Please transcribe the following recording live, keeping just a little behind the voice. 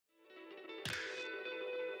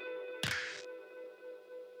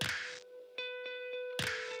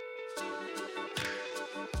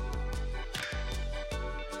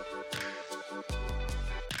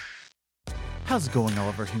How's it going, all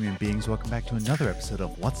of our human beings? Welcome back to another episode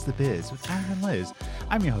of What's the Biz with Adam and Liz.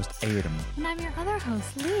 I'm your host, Adam. And I'm your other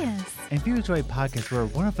host, Liz. And if you enjoy a podcast where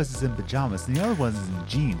one of us is in pajamas and the other one is in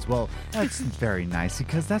jeans, well, that's very nice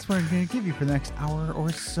because that's what I'm going to give you for the next hour or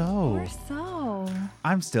so.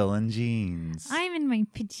 I'm still in jeans. I'm in my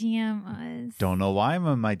pajamas. Don't know why I'm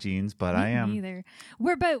in my jeans, but I am. Neither.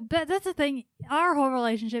 But that's the thing. Our whole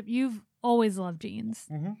relationship, you've always loved jeans.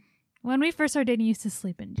 Mm-hmm. When we first started dating, you used to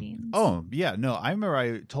sleep in jeans. Oh, yeah. No, I remember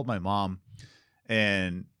I told my mom,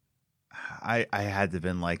 and I had to have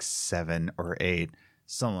been like 7 or 8,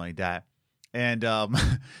 something like that. And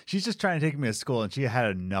she's just trying to take me to school, and she had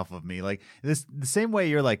enough of me. Like the same way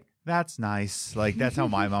you're like, that's nice. Like that's how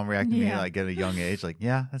my mom reacted to me, like at a young age. Like,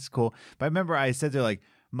 yeah, that's cool. But I remember I said to her, like,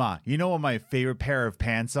 Ma, you know what my favorite pair of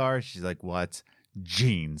pants are? She's like, what?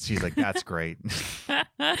 Jeans. She's like, that's great. No,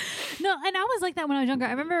 and I was like that when I was younger.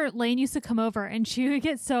 I remember Lane used to come over and she would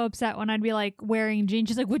get so upset when I'd be like wearing jeans.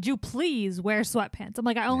 She's like, would you please wear sweatpants? I'm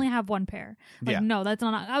like, I only have one pair. Like, no, that's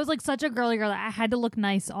not. I was like such a girly girl that I had to look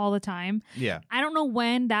nice all the time. Yeah. I don't know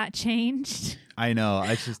when that changed. I know.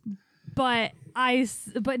 I just. But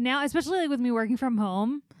now, especially like with me working from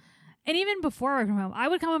home, and even before working from home, I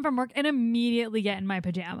would come home from work and immediately get in my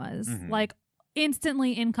pajamas. Mm-hmm. Like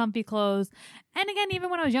instantly in comfy clothes. And again, even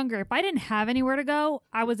when I was younger, if I didn't have anywhere to go,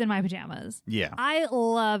 I was in my pajamas. Yeah. I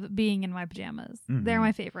love being in my pajamas. Mm-hmm. They're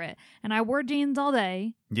my favorite. And I wore jeans all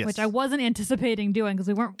day, yes. which I wasn't anticipating doing because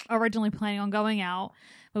we weren't originally planning on going out.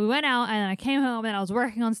 But we went out and then I came home and I was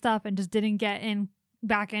working on stuff and just didn't get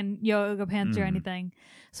back in yoga pants or anything.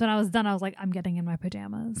 So when I was done, I was like, I'm getting in my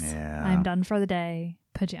pajamas. Yeah. I'm done for the day.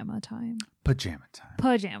 Pajama time. Pajama time.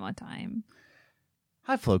 Pajama time.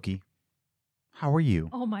 Hi, Floki. How are you?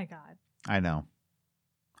 Oh my God. I know.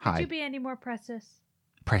 Hi. Could you be any more precious?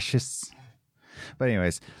 Precious. But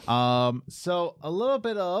anyways, so a little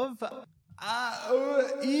bit of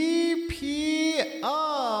EP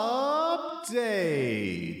update.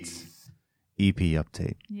 EP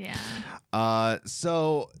update. Yeah.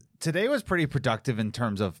 So today was pretty productive in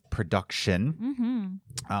terms of production.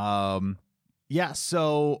 Mm-hmm. Yeah.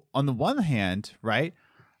 So on the one hand, right?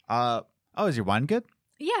 Is your wine good?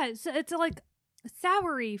 Yeah. It's like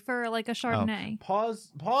soury for like a Chardonnay. Pause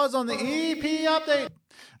on the EP update.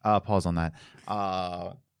 Pause on that.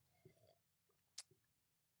 Not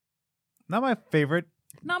my favorite.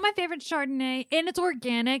 Not my favorite Chardonnay, and it's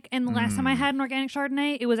organic. And the last time I had an organic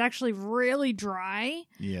Chardonnay, it was actually really dry.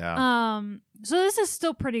 Yeah. So this is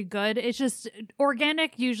still pretty good. It's just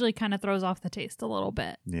organic usually kind of throws off the taste a little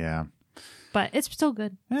bit. Yeah. But it's still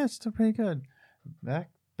good. Yeah, it's still pretty good. Back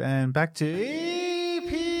to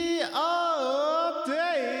EP update.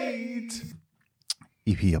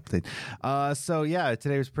 EP update. So yeah,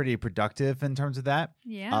 today was pretty productive in terms of that.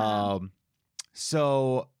 Yeah.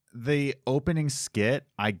 So the opening skit,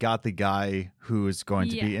 I got the guy who is going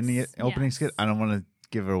to be in the opening skit. I don't want to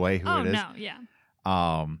give it away who it is. Oh no, yeah.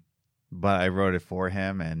 But I wrote it for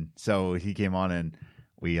him, and so he came on and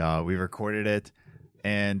we recorded it.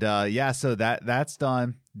 And so that's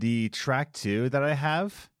done. The track 2 that I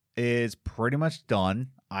have is pretty much done.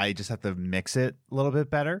 I just have to mix it a little bit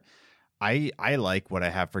better. I like what I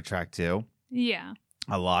have for track 2. Yeah.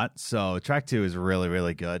 A lot. So track 2 is really,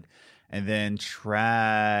 really good. And then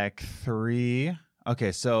track 3.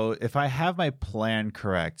 Okay, so if I have my plan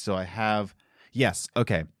correct, so I have yes.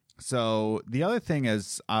 Okay. So the other thing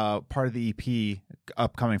is part of the EP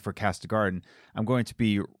upcoming for Cast a Garden, I'm going to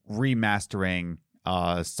be remastering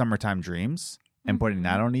Summertime Dreams and putting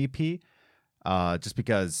that on EP. Just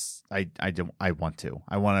because I want to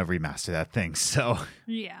remaster that thing. So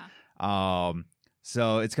yeah.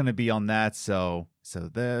 So it's gonna be on that. So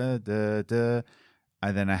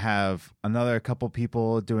and then I have another couple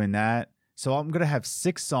people doing that. So I'm gonna have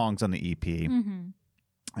 6 songs on the EP,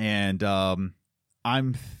 and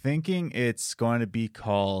I'm thinking it's going to be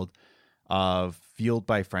called "Fueled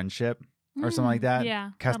by Friendship" or something like that.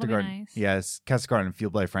 Yeah, Cast a Garden. Nice. Yes, Cast a Garden,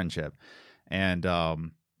 Fueled by Friendship, and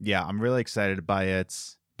yeah, I'm really excited by it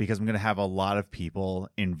because I'm going to have a lot of people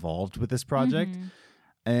involved with this project.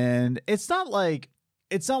 And it's not like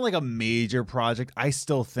a major project. I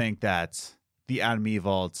still think that the Adam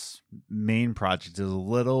Vault's main project is a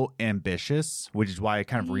little ambitious, which is why I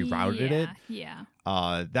kind of rerouted it. Yeah.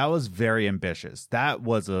 That was very ambitious. That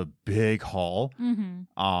was a big haul.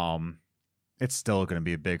 It's still going to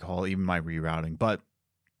be a big haul, even my rerouting. But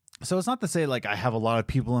so it's not to say like I have a lot of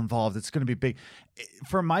people involved. It's going to be big.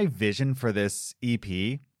 For my vision for this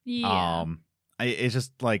EP, it's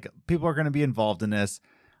just like people are going to be involved in this.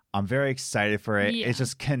 I'm very excited for it. It's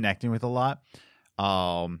just connecting with a lot.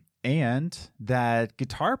 And that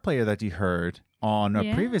guitar player that you heard on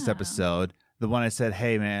a previous episode, the one I said,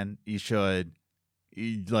 hey man, you should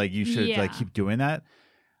like keep doing that.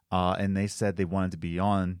 And they said they wanted to be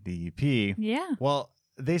on the EP. Yeah. Well,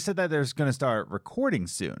 they said that they're going to start recording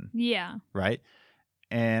soon. Yeah. Right.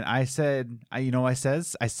 And I said, I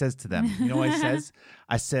says to them, you know what I says?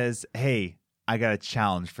 I says, hey, I got a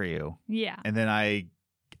challenge for you. Yeah. And then I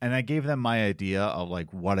gave them my idea of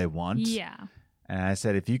like what I want. Yeah. And I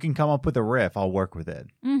said, if you can come up with a riff, I'll work with it.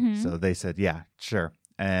 Mm-hmm. So they said, yeah, sure.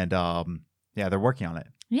 And they're working on it.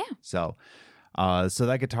 Yeah. So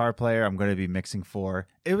that guitar player I'm going to be mixing for,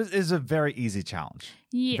 is a very easy challenge.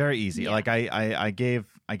 Yeah. Very easy. Yeah. Like I gave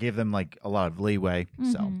them like a lot of leeway.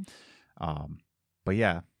 Mm-hmm. So, but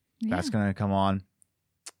yeah, that's going to come on.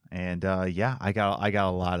 And I got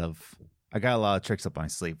a lot of tricks up my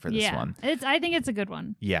sleeve for this one. I think it's a good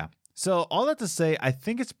one. Yeah. So all that to say, I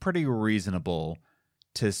think it's pretty reasonable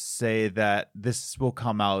to say that this will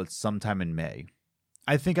come out sometime in May.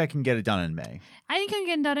 I think I can get it done in May. I think I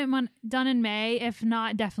can get done in May, if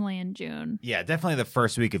not, definitely in June. Yeah, definitely the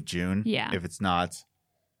first week of June. Yeah. If it's not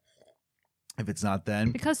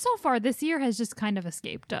then. Because so far this year has just kind of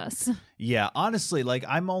escaped us. Yeah, honestly, like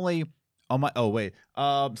I'm only on my so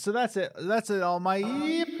that's it. That's it on my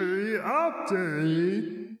EP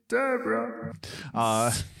update, Deborah.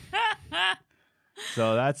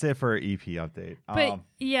 So that's it for EP update. But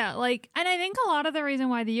yeah, like, and I think a lot of the reason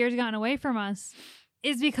why the year's gotten away from us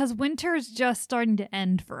is because winter's just starting to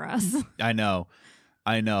end for us. I know.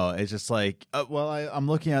 It's just like, I'm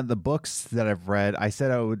looking at the books that I've read. I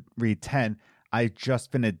said I would read 10. I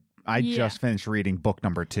just finished reading book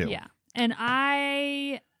number 2. Yeah. And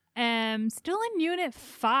I am still in unit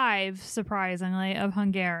 5, surprisingly, of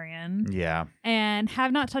Hungarian. Yeah. And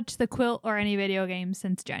have not touched the quilt or any video games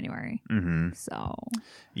since January. Mm-hmm. So.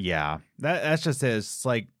 Yeah. That's just it. It's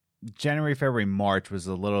like January, February, March was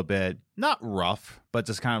a little bit, not rough, but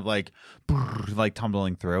just kind of like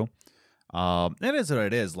tumbling through. It is what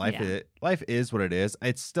it is. Life is what it is.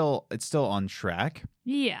 It's still on track.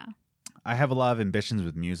 Yeah. I have a lot of ambitions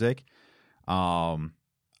with music. I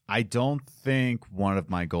don't think one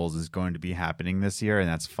of my goals is going to be happening this year, and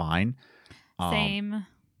that's fine. Same.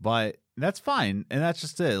 But that's fine, and that's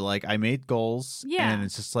just it. Like I made goals, and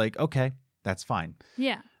it's just like, okay, that's fine.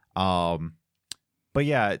 Yeah. But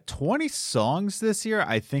yeah, 20 songs this year,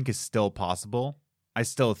 I think is still possible. I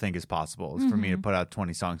still think is possible for me to put out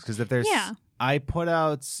 20 songs. Because if there's, I put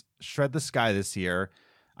out Shred the Sky this year.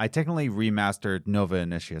 I technically remastered Nova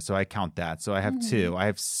Initia, so I count that. So I have 2. I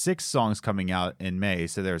have 6 songs coming out in May,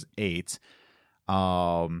 so there's 8.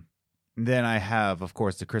 Then I have, of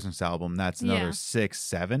course, the Christmas album. That's another 6,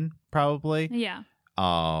 7, probably. Yeah.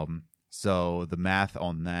 So the math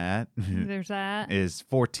on that there's that is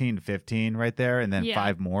 14 to 15 right there, and then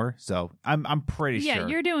 5 more. So I'm pretty sure. Yeah,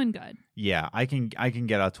 you're doing good. Yeah, I can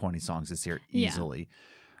get out 20 songs this year easily.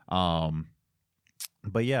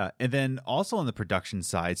 But yeah, and then also on the production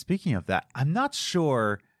side, speaking of that, I'm not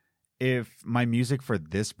sure if my music for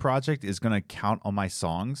this project is going to count on my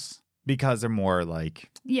songs because they're more like,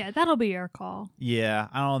 yeah, that'll be your call. Yeah,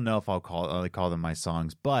 I don't know if I'll call them my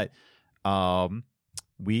songs, but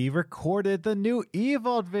we recorded the new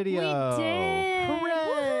Evolved video. We did.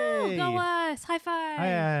 Hooray! Woo-hoo! Go us! High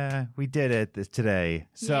five! We did it today.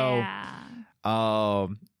 So, so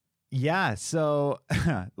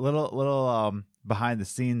little behind the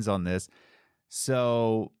scenes on this.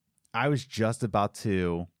 So I was just about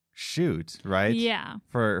to shoot, right? Yeah.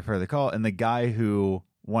 For the call, and the guy who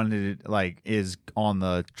wanted it, is on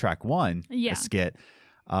the track 1 a skit,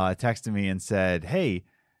 texted me and said, "Hey,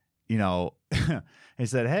 he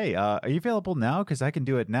said, hey, are you available now? Because I can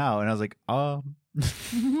do it now." And I was like, kind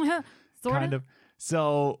of.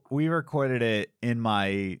 So we recorded it in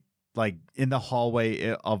my in the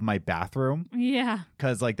hallway of my bathroom. Yeah.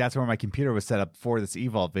 Because that's where my computer was set up for this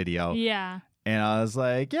Evolve video. Yeah. And I was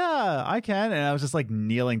like, yeah, I can. And I was just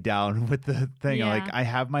kneeling down with the thing. Yeah. I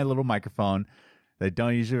have my little microphone that I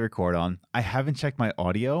don't usually record on. I haven't checked my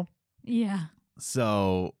audio. Yeah.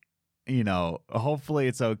 So, hopefully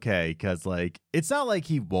it's okay. Because it's not like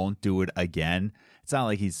he won't do it again. It's not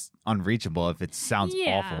like he's unreachable if it sounds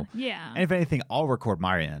awful. Yeah. And if anything, I'll record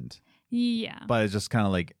my end. Yeah. But it's just kind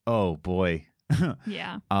of oh boy.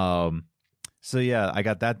 Yeah. So yeah, I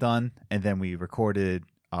got that done, and then we recorded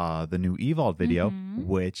the new Evolve video,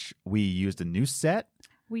 which we used a new set.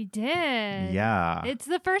 We did. Yeah. It's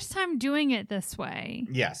the first time doing it this way.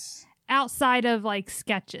 Yes. Outside of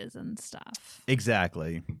sketches and stuff.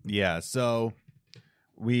 Exactly. Yeah. So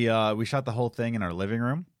we shot the whole thing in our living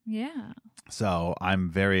room. Yeah. So I'm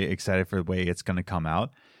very excited for the way it's going to come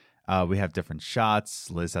out. We have different shots.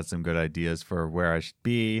 Liz had some good ideas for where I should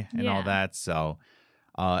be and all that. So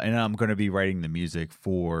And I'm going to be writing the music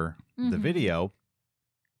for the video.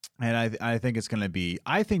 And I think it's going to be,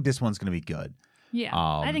 I think this one's going to be good. Yeah,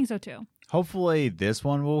 I think so too. Hopefully this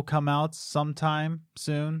one will come out sometime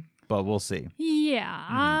soon, but we'll see. Yeah.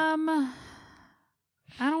 I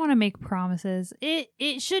don't want to make promises.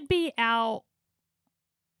 It should be out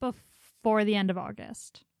before the end of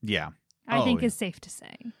August. Yeah. I think it's safe to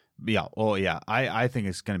say. Yeah. Oh, yeah. I think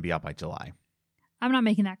it's going to be out by July. I'm not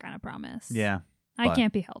making that kind of promise. Yeah. I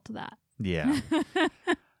can't be held to that. Yeah.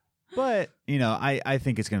 But, I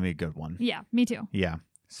think it's going to be a good one. Yeah, me too. Yeah.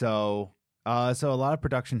 So a lot of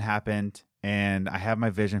production happened, and I have my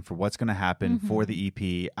vision for what's going to happen for the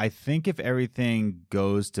EP. I think if everything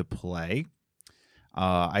goes to play,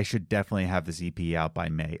 I should definitely have this EP out by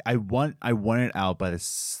May. I want it out by the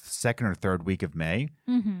second or third week of May,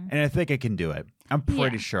 and I think I can do it. I'm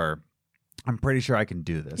pretty sure. I'm pretty sure I can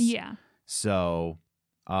do this. Yeah. So,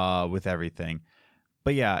 with everything.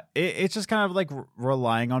 But yeah, it's just kind of like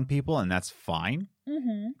relying on people, and that's fine.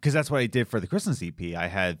 Because that's what I did for the Christmas EP. I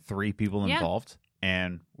had 3 people involved,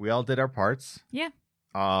 and we all did our parts. Yeah.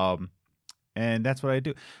 And that's what I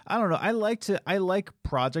do. I don't know. I like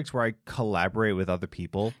projects where I collaborate with other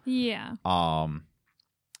people. Yeah. And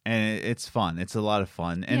it's fun. It's a lot of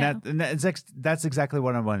fun. And that's exactly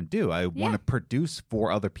what I want to do. I want to produce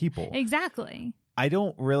for other people. Exactly. I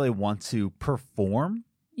don't really want to perform.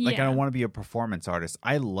 Like, I don't want to be a performance artist.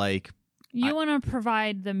 You want to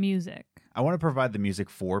provide the music. I want to provide the music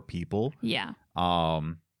for people. Yeah.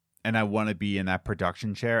 And I want to be in that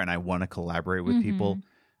production chair, and I want to collaborate with people.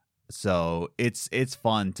 So it's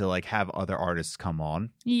fun to like have other artists come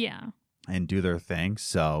on. Yeah. And do their thing.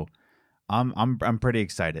 So I'm pretty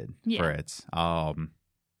excited for it.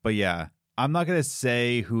 But yeah, I'm not gonna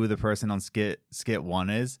say who the person on skit 1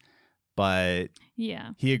 is. But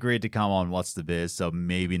he agreed to come on What's the Biz, so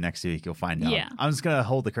maybe next week you'll find out. Yeah. I'm just going to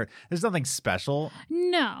hold the curtain. There's nothing special.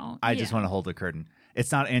 No. I just want to hold the curtain.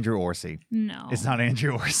 It's not Andrew Orsi. No. It's not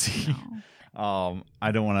Andrew Orsi. No.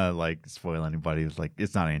 I don't want to like spoil anybody.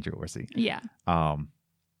 It's not Andrew Orsi. Yeah.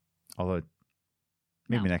 Although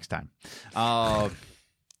maybe next time.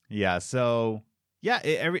 Yeah, so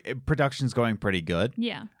production's going pretty good.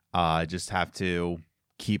 Yeah. I just have to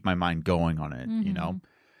keep my mind going on it,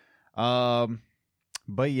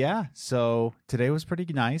 But yeah, so today was pretty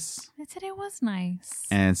nice. Today was nice.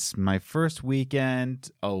 And it's my first weekend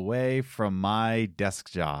away from my desk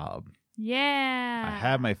job. Yeah. I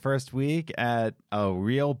had my first week at a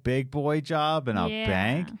real big boy job in a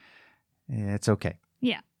bank. It's okay.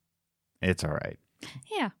 Yeah. It's all right.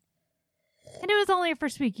 Yeah. And it was only your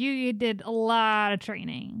first week. You did a lot of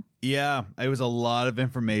training. Yeah, it was a lot of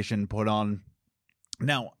information put on.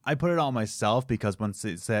 Now, I put it on myself because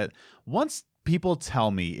once people tell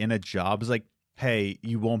me in a job, it's like, hey,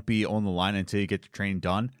 you won't be on the line until you get your training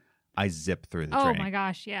done, I zip through the training. Oh my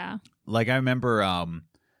gosh, yeah. Like I remember,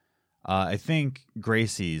 I think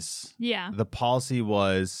Gracie's, the policy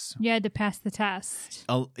was... You had to pass the test.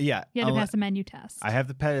 Yeah. You had to pass a menu test. I have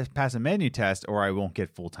to pass a menu test or I won't get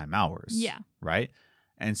full-time hours. Yeah. Right?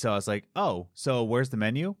 And so I was like, oh, so where's the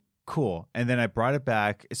menu? Cool. And then I brought it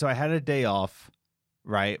back. So I had a day off.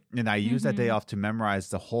 Right. And I used that day off to memorize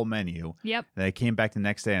the whole menu. Yep. Then I came back the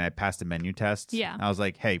next day and I passed the menu test. Yeah. I was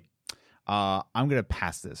like, hey, I'm going to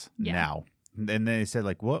pass this now. And then they said,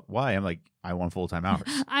 like, what? Why? I'm like, I want full-time hours.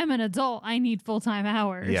 I'm an adult. I need full-time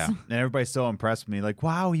hours. Yeah. And everybody's so impressed with me. Like,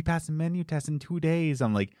 wow, he passed the menu test in 2 days.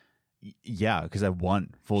 I'm like, yeah, because I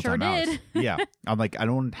want full-time hours. Yeah. I'm like, I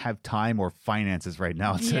don't have time or finances right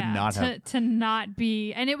now to not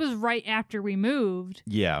be. And it was right after we moved.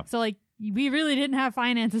 Yeah. So, like, we really didn't have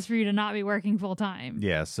finances for you to not be working full time.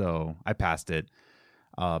 Yeah, so I passed it.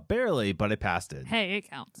 Barely, but I passed it. Hey,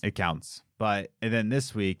 it counts. It counts. And then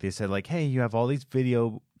this week they said like, hey, you have all these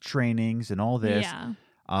video trainings and all this.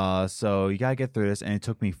 Yeah. So you gotta get through this. And it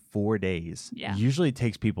took me 4 days. Yeah. Usually it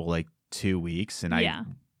takes people like 2 weeks, and I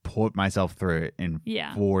put myself through it in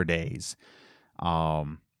 4 days.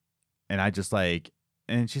 And I just like.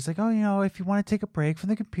 And she's like, oh, if you want to take a break from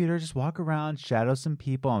the computer, just walk around, shadow some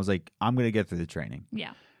people. I was like, I'm going to get through the training.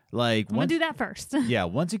 Yeah. Like, I'm going to do that first. Yeah.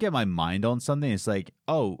 Once you get my mind on something, it's like,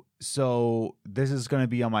 oh, so this is going to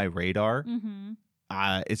be on my radar.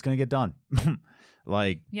 It's going to get done.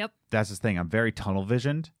 Like, yep. That's the thing. I'm very tunnel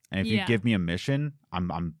visioned. And if you give me a mission, I'm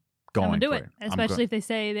going to do for it. Especially if they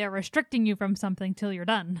say they're restricting you from something till you're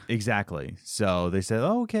done. Exactly. So they said,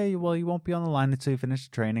 oh, okay, well, you won't be on the line until you finish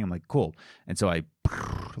the training. I'm like, cool. And so I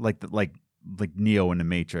like Neo in the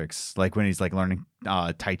Matrix, like when he's like learning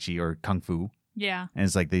Tai Chi or Kung Fu. Yeah. And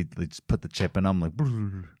it's like they just put the chip in him, like,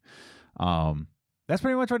 That's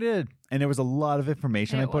pretty much what I did. And there was a lot of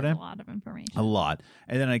information I put in. A lot of information. A lot.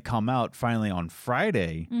 And then I come out finally on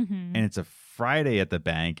Friday, and it's a Friday at the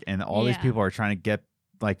bank, and all these people are trying to get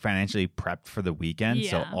like financially prepped for the weekend.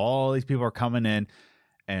 Yeah. So all these people are coming in,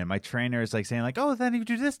 and my trainer is like saying like, oh, then you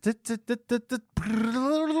do this.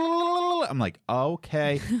 I'm like,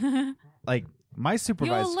 okay. Like my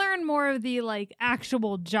supervisor. You'll learn more of the like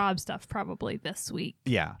actual job stuff probably this week.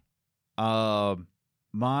 Yeah. My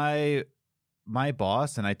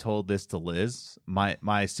boss, and I told this to Liz,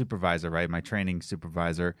 my supervisor, right? My training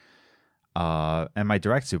supervisor, and my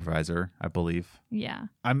direct supervisor, I believe. Yeah.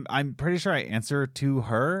 I'm pretty sure I answer to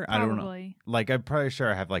her. Probably. I don't know. Like I'm pretty sure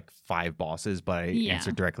I have like 5 bosses, but I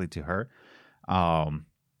answer directly to her.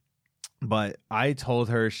 But I told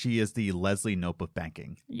her she is the Leslie Knope of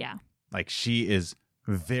banking. Yeah. Like she is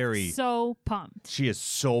so pumped. She is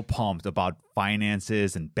so pumped about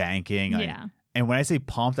finances and banking. Yeah. And when I say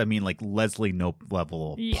pumped, I mean like Leslie Knope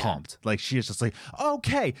level pumped. Like she is just like,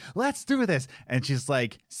 okay, let's do this. And she's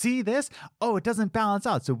like, see this? Oh, it doesn't balance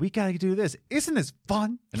out. So we got to do this. Isn't this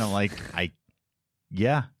fun? And I'm like,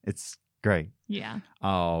 yeah, it's great. Yeah.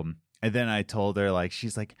 And then I told her, like,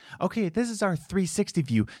 she's like, okay, this is our 360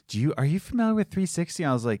 view. Are you familiar with 360?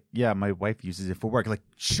 I was like, yeah, my wife uses it for work. Like,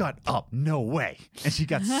 shut up. No way. And she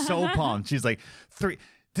got so pumped. She's like,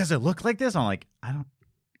 does it look like this? I'm like,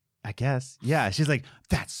 I guess. Yeah. She's like,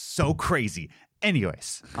 that's so crazy.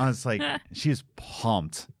 Anyways, I was like, she's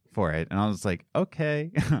pumped for it. And I was like,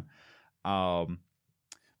 okay. But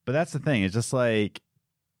that's the thing. It's just like,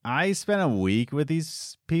 I spent a week with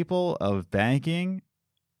these people of banking,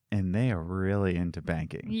 and they are really into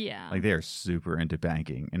banking. Yeah. Like, they are super into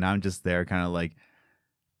banking. And I'm just there kind of like,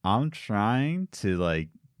 I'm trying to like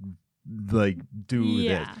do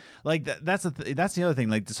this. Like, that's the other thing.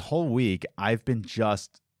 Like, this whole week, I've been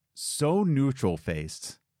just so neutral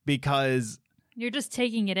faced because you're just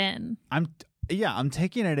taking it in. I'm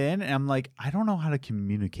taking it in, and I'm like, I don't know how to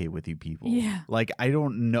communicate with you people. Yeah. Like, I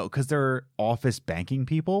don't know, because they're office banking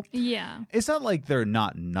people. Yeah. It's not like they're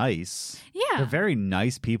not nice. Yeah. They're very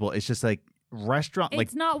nice people. It's just like restaurant.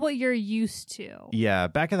 It's not what you're used to. Yeah.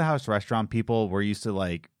 Back of the house restaurant people, we're used to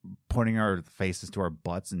like putting our faces to our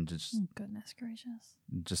butts and just. Oh, goodness gracious.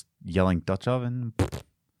 Just yelling Dutch oven.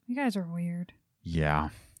 You guys are weird. Yeah.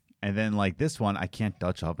 And then like this one, I can't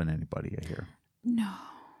Dutch oven anybody here. No.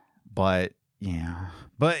 But yeah.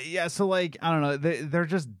 So like, I don't know. They're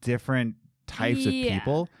just different types of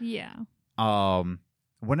people. Yeah.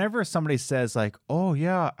 Whenever somebody says like, oh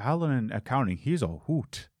yeah, Alan in accounting, he's a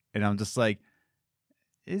hoot. And I'm just like,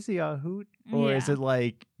 is he a hoot? Or is it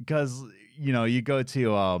like, because, you go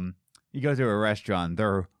to a restaurant,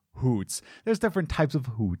 they're hoots. There's different types of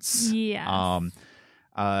hoots. Yeah.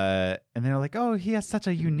 And they're like, oh, he has such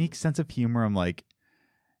a unique sense of humor. I'm like,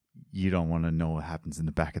 you don't want to know what happens in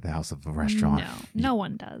the back of the house of a restaurant. No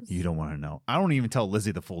one does. You don't want to know. I don't even tell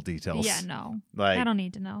Lizzie the full details. Yeah, no. Like, I don't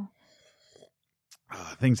need to know.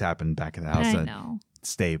 Things happen back of the house I know.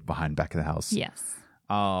 Stay behind back of the house. Yes.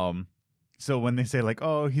 So when they say like,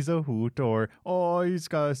 oh, he's a hoot, or oh, he's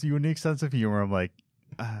got a unique sense of humor, I'm like,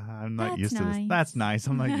 I'm not used to this. That's nice.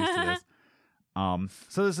 I'm not used to this.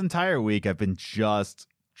 So this entire week I've been just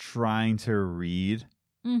trying to read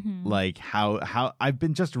like how I've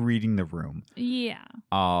been just reading the room. Yeah.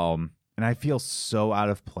 And I feel so out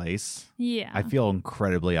of place. Yeah. I feel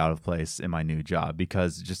incredibly out of place in my new job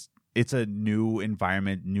because it's a new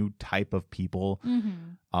environment, new type of people.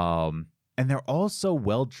 And they're all so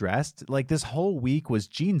well dressed. Like this whole week was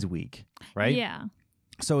jeans week, right? Yeah.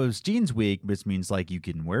 So it was jeans week, which means like you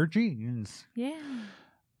can wear jeans. Yeah.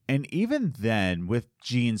 And even then, with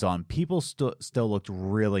jeans on, people still looked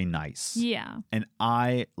really nice. Yeah. And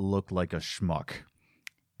I looked like a schmuck.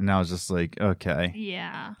 And I was just like, okay.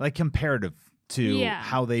 Yeah. Like comparative to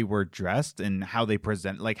how they were dressed and how they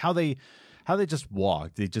present, like how they just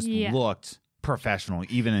walked. They just looked professional,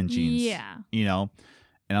 even in jeans. Yeah.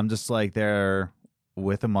 And I'm just like there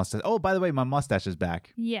with a mustache. Oh, by the way, my mustache is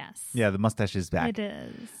back. Yes. Yeah, the mustache is back. It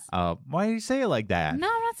is. Why do you say it like that? No,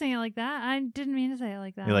 I'm not saying it like that. I didn't mean to say it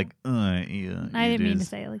like that. You're like, I didn't mean to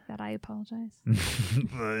say it like that. I apologize.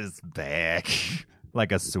 It's back.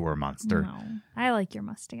 Like a sewer monster. No, I like your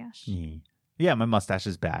mustache. Yeah, my mustache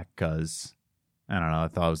is back because, I don't know, I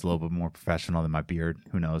thought it was a little bit more professional than my beard.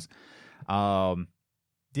 Who knows?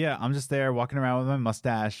 Yeah, I'm just there walking around with my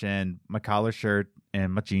mustache and my collar shirt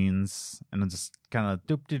and my jeans, and I'm just kind of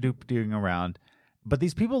doing around. But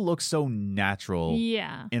these people look so natural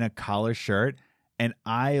in a collar shirt, and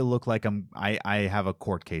I look like I have a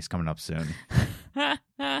court case coming up soon.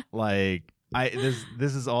 Like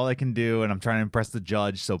this is all I can do, and I'm trying to impress the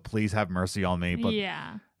judge, so please have mercy on me. But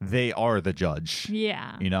they are the judge.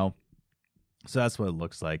 Yeah. You know? So that's what it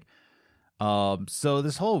looks like. So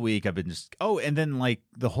this whole week I've been just and then like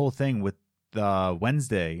the whole thing with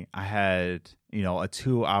Wednesday, I had, a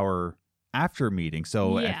 2-hour after meeting.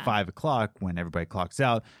 So at 5:00 when everybody clocks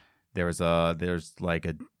out, there's like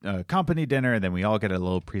a company dinner, and then we all get a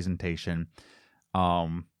little presentation.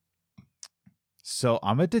 So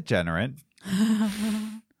I'm a degenerate.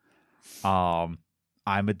 I'm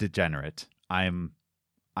a degenerate. I am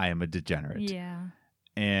a degenerate. Yeah.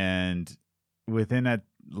 And within the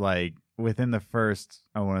first,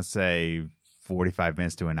 I want to say 45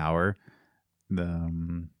 minutes to an hour,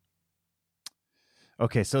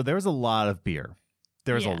 okay, so there was a lot of beer.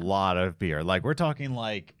 There's a lot of beer. Like we're talking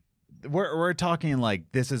like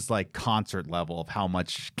this is like concert level of how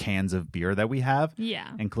much cans of beer that we have. Yeah.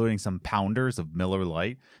 Including some pounders of Miller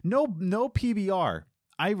Lite. No PBR.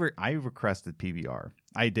 I requested PBR.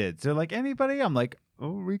 I did. So like anybody, I'm like,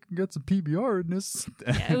 oh, we can get some PBR in this.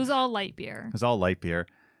 Yeah, it was all light beer. It was all light beer.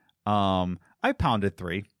 I pounded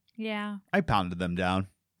 3. Yeah. I pounded them down.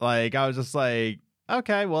 Like I was just like,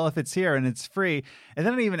 okay, well if it's here and it's free. And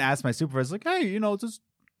then I even asked my supervisor, like, hey, is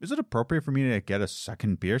it appropriate for me to get a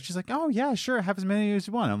second beer? She's like, oh yeah, sure, have as many as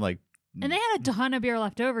you want. I'm like, and they had a ton of beer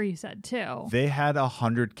left over, you said too. They had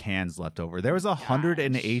 100 cans left over. There was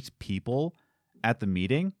 108 people at the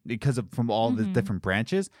meeting from all the different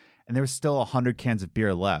branches, and there was still 100 cans of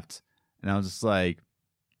beer left. And I was just like,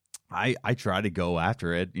 I tried to go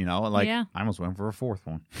after it, like I almost went for a fourth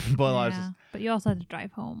one. But but you also had to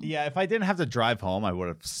drive home. Yeah, if I didn't have to drive home, I would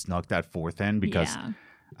have snuck that fourth in because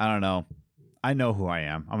I don't know. I know who I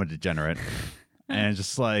am. I'm a degenerate. And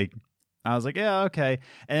just like I was like, yeah, okay.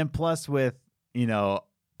 And plus with, a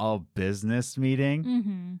business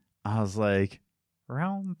meeting, I was like,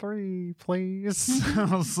 round 3, please. I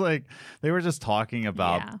was like, they were just talking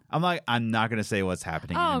about I'm like, I'm not gonna say what's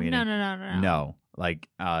happening in the meeting. No. Like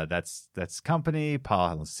that's company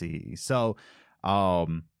policy. So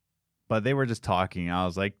but they were just talking. I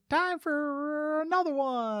was like, time for another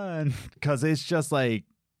one. Because it's just like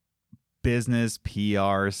business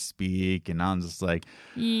PR speak, and I'm just like,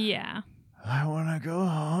 I want to go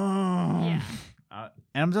home.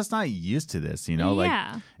 And I'm just not used to this,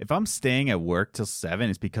 like if I'm staying at work till 7,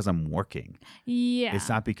 it's because I'm working. It's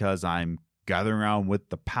not because I'm gathering around with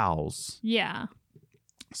the pals.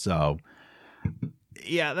 So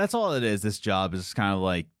that's all it is. This job is kind of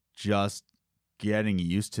like just getting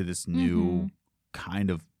used to this new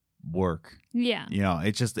kind of work.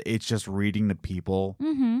 It's just reading the people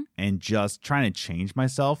and just trying to change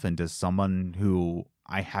myself into someone who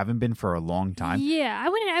I haven't been for a long time.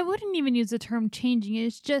 I wouldn't even use the term changing.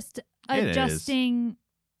 It's just adjusting.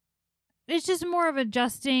 It's just more of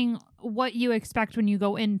adjusting what you expect when you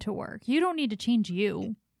go into work. You don't need to change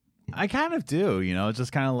you. I kind of do, it's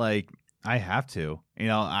just kind of like I have to,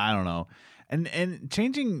 I don't know. And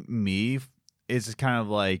changing me is kind of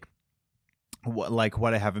like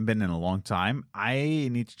what I haven't been in a long time. I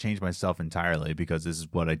need to change myself entirely because this is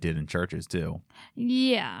what I did in churches too.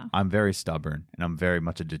 I'm very stubborn and I'm very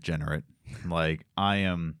much a degenerate. Like I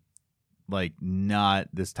am like not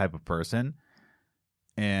this type of person,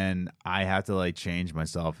 and I have to like change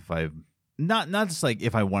myself if I not just like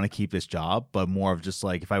if I want to keep this job, but more of just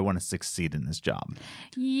like if I want to succeed in this job.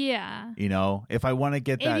 If I want to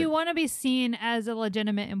get that, if you want to be seen as a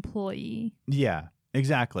legitimate employee.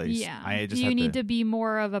 Exactly. I just need to be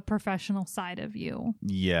more of a professional side of you.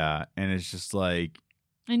 And it's just like,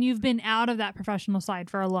 and you've been out of that professional side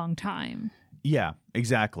for a long time.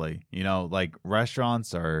 Exactly. Like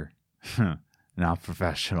restaurants are not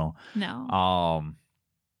professional. No.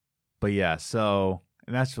 But so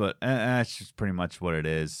that's just pretty much what it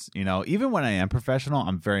is. Even when I am professional,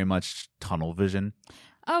 I'm very much tunnel vision.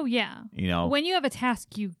 Oh yeah. When you have a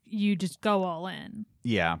task, you just go all in.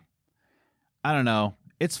 I don't know.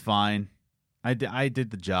 It's fine. I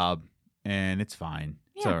did the job, and it's fine.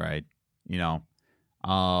 It's all right.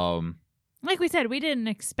 Like we said, we didn't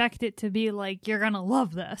expect it to be like, you're going to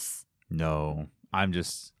love this. No.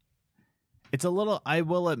 It's a little, I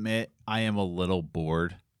will admit, I am a little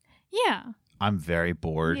bored. I'm very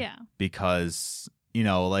bored. Because,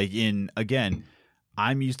 again,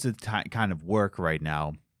 I'm used to kind of work right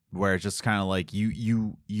now where it's just kind of like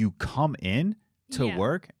you come in to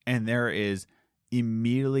work, and there is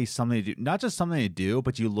immediately something to do. Not just something to do,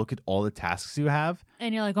 but you look at all the tasks you have,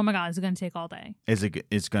 and you're like, oh my god, it's going to take all day.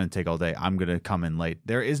 It's going to take all day. I'm going to come in late.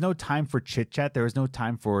 There is no time for chit chat. There is no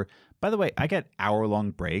time for, by the way, I get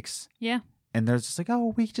hour-long breaks. And they're just like,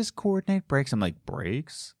 oh, we just coordinate breaks. I'm like,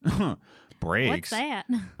 breaks? breaks. What's that?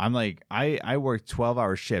 I'm like, I work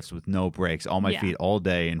 12-hour shifts with no breaks on my feet all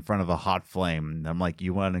day in front of a hot flame. And I'm like,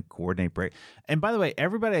 you want to coordinate break? And by the way,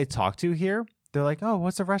 everybody I talk to here, they're like, oh,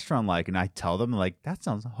 what's a restaurant like? And I tell them, like, that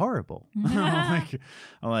sounds horrible. I'm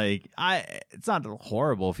like, it's not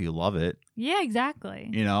horrible if you love it. Yeah, exactly.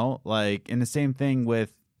 You know, like, and the same thing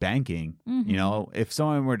with banking. You know, if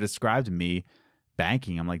someone were to describe to me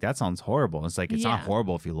banking, I'm like, that sounds horrible. It's like, it's not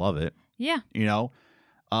horrible if you love it. Yeah. You know,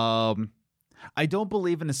 I don't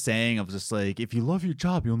believe in a saying of just like, if you love your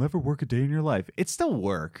job, you'll never work a day in your life. It's still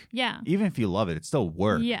work. Yeah. Even if you love it, it's still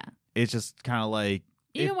work. Yeah. It's just kind of like,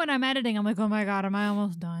 even when I'm editing, I'm like, oh my God, am I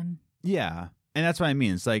almost done? Yeah. And that's what I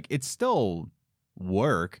mean. It's like, it's still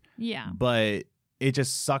work. Yeah. But it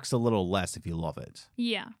just sucks a little less if you love it.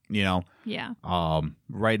 Yeah. You know? Yeah.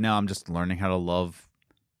 Right now I'm just learning how to love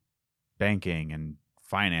banking and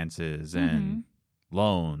finances and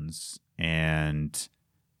loans and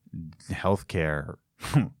healthcare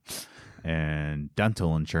and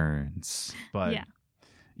dental insurance. But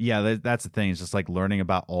yeah, that's the thing. It's just like learning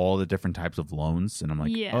about all the different types of loans. And I'm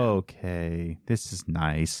like, okay, this is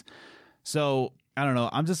nice. So I don't know.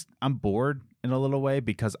 I'm bored in a little way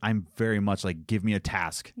because I'm very much like, give me a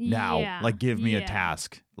task now. Yeah. Like, give me a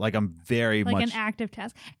task. Like, I'm very like much an active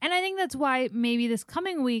task. And I think that's why maybe this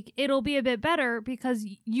coming week, it'll be a bit better because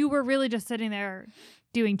you were really just sitting there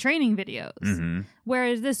doing training videos.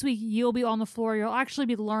 Whereas this week, you'll be on the floor. You'll actually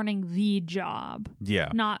be learning the job. Yeah.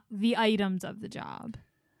 Not the items of the job.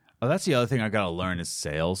 Oh, that's the other thing I got to learn is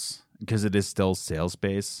sales because it is still sales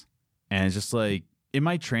based. And it's just like in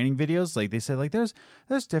my training videos, like they say, like there's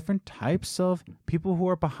different types of people who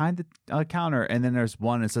are behind the counter. And then there's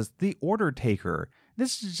one that says the order taker.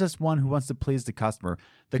 This is just one who wants to please the customer.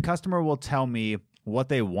 The customer will tell me what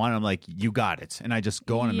they want. I'm like, you got it. And I just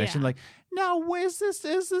go on a mission like, no, is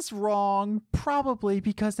this wrong? Probably,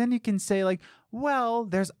 because then you can say like, well,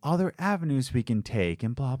 there's other avenues we can take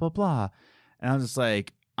and blah, blah, blah. And I'm just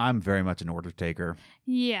like, I'm very much an order taker.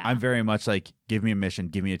 Yeah. I'm very much like, give me a mission,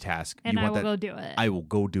 give me a task. And I will go do it. I will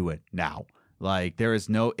go do it now. Like, there is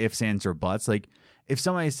no ifs, ands, or buts. Like, if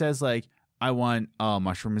somebody says like, I want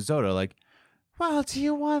mushroom risotto, like, well, do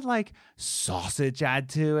you want like sausage add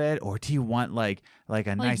to it, or do you want like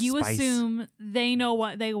a nice you spice? Assume they know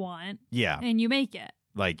what they want. Yeah. And you make it.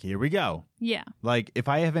 Like, here we go. Yeah. Like, if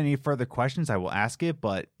I have any further questions, I will ask it,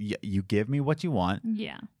 but you give me what you want.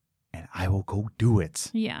 Yeah. And I will go do it.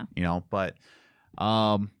 Yeah. You know, but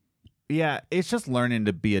yeah, it's just learning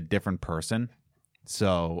to be a different person.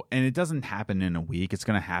 So, and it doesn't happen in a week. It's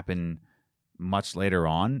going to happen much later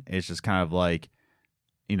on. It's just kind of like,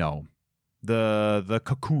 you know, the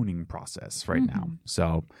cocooning process right now.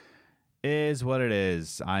 So, is what it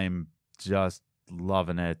is. I'm just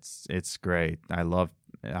loving it. It's great. I love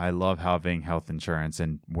having health insurance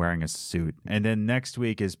and wearing a suit. And then next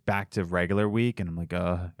week is back to regular week. And I'm like,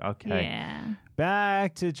 okay. Yeah.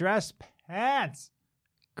 Back to dress pants.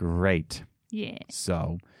 Great. Yeah.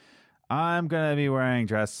 So I'm going to be wearing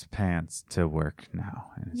dress pants to work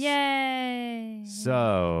now. Yay.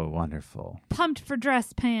 So wonderful. Pumped for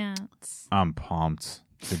dress pants. I'm pumped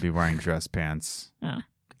to be wearing dress pants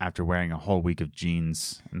after wearing a whole week of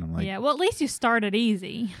jeans. And I'm like, yeah, well, at least you started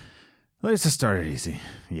easy. Let's just start it easy.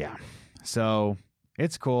 Yeah. So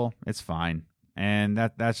it's cool. It's fine. And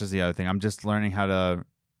that's just the other thing. I'm just learning how to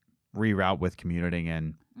reroute with commuting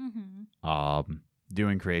and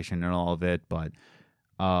doing creation and all of it. But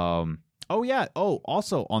also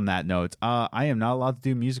on that note, I am not allowed to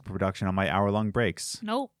do music production on my hour-long breaks.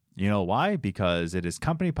 Nope. You know why? Because it is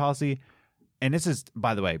company policy. And this is,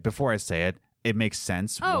 by the way, before I say it, it makes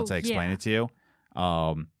sense once I explain it to you.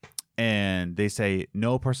 And they say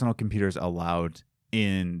no personal computers allowed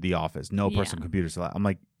in the office. No personal computers allowed. I'm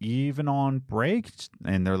like, even on break?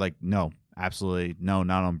 And they're like, no, absolutely no,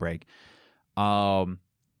 not on break.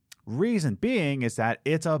 Reason being is that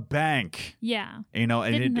it's a bank. Yeah. You know,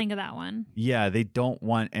 and didn't think of that one. Yeah, they don't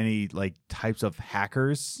want any like types of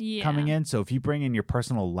hackers coming in. So if you bring in your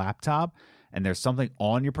personal laptop and there's something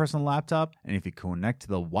on your personal laptop, and if you connect to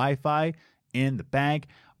the Wi-Fi in the bank,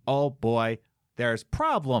 oh boy, there's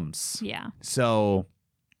problems. Yeah. So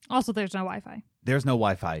also there's no Wi-Fi. There's no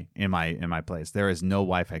Wi-Fi in my place. There is no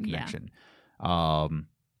Wi-Fi connection.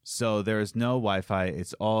 So there's no Wi-Fi.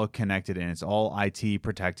 It's all connected and it's all IT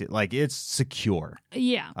protected. Like, it's secure.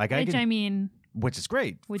 Yeah. Like, which is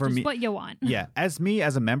great. Which is what you want. Yeah. As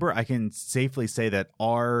a member, I can safely say that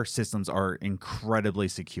our systems are incredibly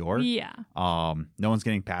secure. Yeah. No one's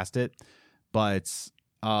getting past it. But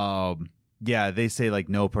yeah, they say like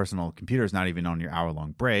no personal computers, not even on your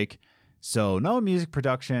hour-long break. So no music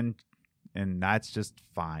production. and that's just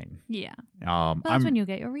fine. Yeah. That's when you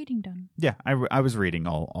get your reading done. Yeah, I was reading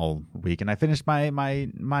all week, and I finished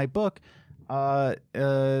my book,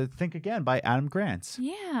 Think Again by Adam Grant.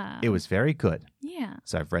 Yeah. It was very good. Yeah.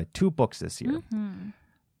 So I've read 2 books this year.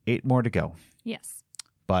 8 more to go. Yes.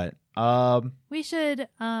 But we should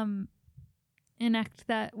enact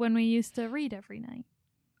that when we used to read every night.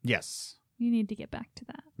 Yes. You need to get back to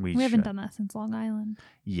that. We haven't done that since Long Island.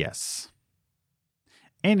 Yes.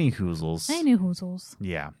 Any hoozles.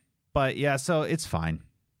 Yeah. But yeah, so it's fine.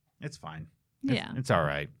 It's fine. Yeah. It's all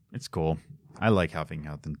right. It's cool. I like having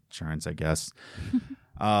health insurance, I guess.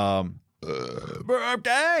 Dang.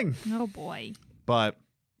 Oh boy. But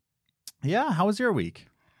yeah, how was your week?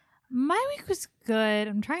 My week was good.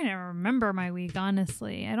 I'm trying to remember my week,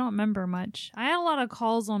 honestly. I don't remember much. I had a lot of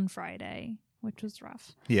calls on Friday, which was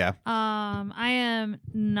rough. Yeah. I am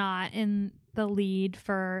not in the lead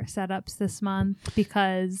for setups this month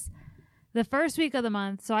because the first week of the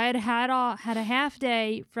month, so I had a half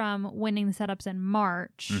day from winning the setups in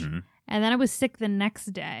March, and then I was sick the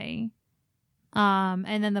next day.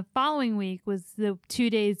 And then the following week was the 2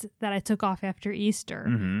 days that I took off after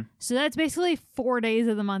Easter. So that's basically 4 days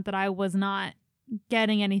of the month that I was not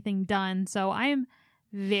getting anything done. So I'm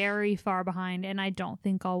very far behind, and I don't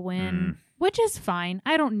think I'll win, which is fine.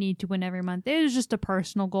 I don't need to win every month. It was just a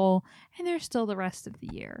personal goal, and there's still the rest of the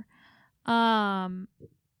year.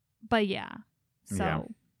 But yeah,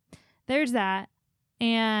 so there's that.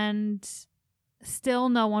 And still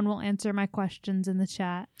no one will answer my questions in the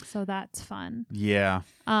chat, so that's fun. Yeah.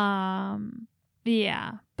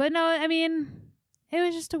 Yeah. But no, I mean, it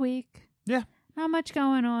was just a week. Yeah. Not much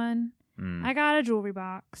going on. I got a jewelry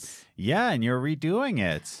box. Yeah, and you're redoing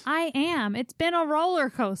it. I am. It's been a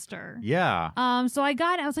roller coaster. Yeah. So I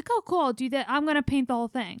got it. I was like, oh, cool. I'll do that. I'm going to paint the whole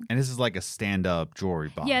thing. And this is like a stand-up jewelry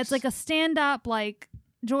box. Yeah, it's like a stand-up like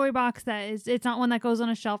jewelry box it's not one that goes on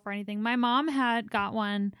a shelf or anything. My mom had got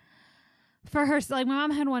one for her. Like, my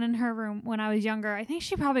mom had one in her room when I was younger. I think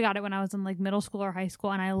she probably got it when I was in like middle school or high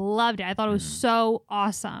school, and I loved it. I thought it was so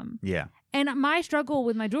awesome. Yeah. And my struggle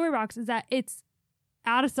with my jewelry box is that it's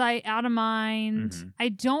out of sight, out of mind. I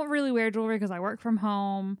don't really wear jewelry because I work from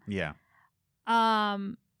home. Yeah.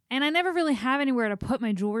 And I never really have anywhere to put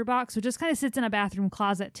my jewelry box, so it just kind of sits in a bathroom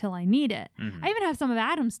closet till I need it. I even have some of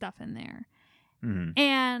Adam's stuff in there.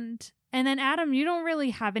 And then Adam, you don't really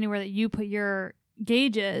have anywhere that you put your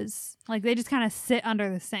gauges. Like, they just kind of sit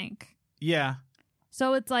under the sink. Yeah.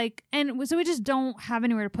 So it's like, and so we just don't have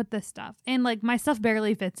anywhere to put this stuff. And like, my stuff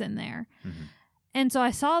barely fits in there. And so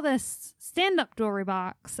I saw this stand-up jewelry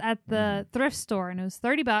box at the thrift store, and it was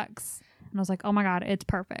 $30. And I was like, oh my God, it's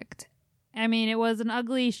perfect. I mean, it was an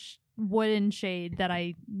ugly wooden shade that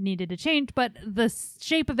I needed to change, but the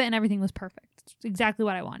shape of it and everything was perfect. It's exactly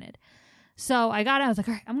what I wanted. So I got it. I was like,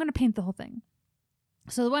 all right, I'm going to paint the whole thing.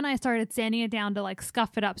 So when I started sanding it down to like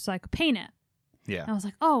scuff it up so I could paint it. Yeah. And I was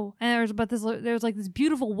like, oh, and there was like this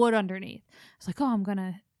beautiful wood underneath. I was like, oh, I'm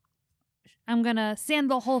going to sand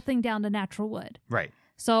the whole thing down to natural wood. Right.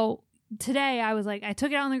 So today I was like, I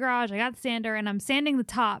took it out in the garage, I got the sander, and I'm sanding the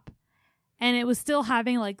top, and it was still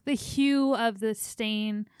having like the hue of the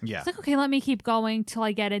stain. Yeah. It's like, okay, let me keep going till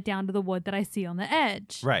I get it down to the wood that I see on the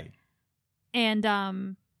edge. Right.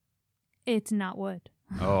 And it's not wood.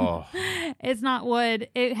 Oh. It's not wood.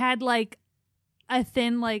 It had like a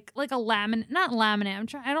thin, like a laminate, not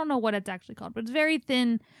laminate. I don't know what it's actually called, but it's very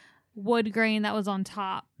thin wood grain that was on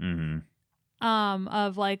top.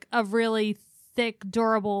 Of like a really thick,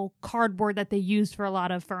 durable cardboard that they used for a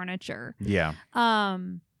lot of furniture. Yeah.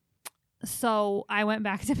 So I went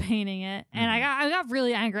back to painting it, and I got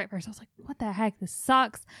really angry at first. I was like, what the heck? This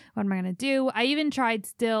sucks. What am I going to do? I even tried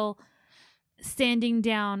still sanding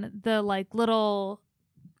down the like little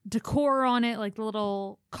decor on it, like the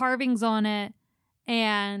little carvings on it,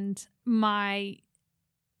 and my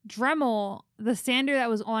Dremel, the sander that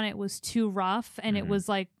was on it was too rough, and it was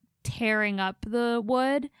like tearing up the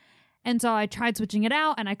wood. And so I tried switching it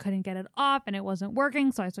out, and I couldn't get it off, and it wasn't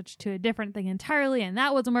working. So I switched to a different thing entirely, and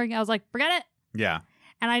that wasn't working. I was like, forget it. Yeah.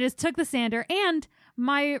 And I just took the sander, and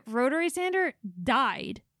my rotary sander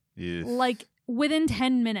died like within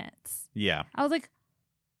 10 minutes. Yeah. I was like,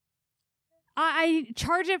 I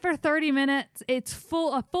charge it for 30 minutes. It's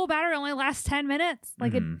a full battery only lasts 10 minutes.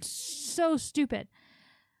 Like, it's so stupid.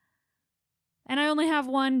 And I only have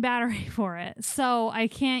one battery for it, so I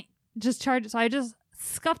can't just charge it. So I just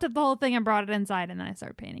scuffed up the whole thing and brought it inside, and then I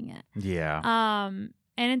started painting it. Yeah. And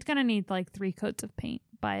it's gonna need like 3 coats of paint,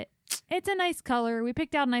 but it's a nice color. We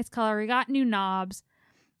picked out a nice color. We got new knobs.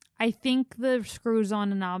 I think the screws on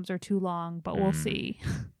the knobs are too long, but we'll see.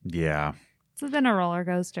 Yeah. It's been a roller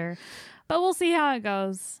coaster. But we'll see how it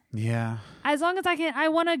goes. Yeah. As long as I can, I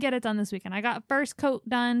want to get it done this weekend. I got first coat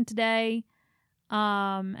done today.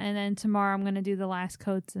 And then tomorrow I'm going to do the last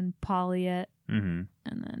coats and poly it. And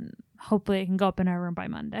then hopefully it can go up in our room by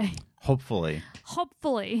Monday. Hopefully.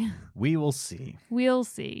 We will see. We'll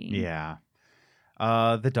see. Yeah.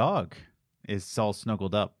 The dog is all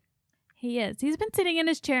snuggled up. He is. He's been sitting in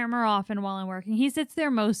his chair more often while I'm working. He sits there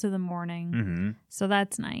most of the morning. So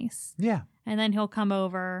that's nice. Yeah. And then he'll come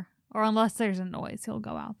over, or unless there's a noise, he'll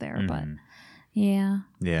go out there. But yeah.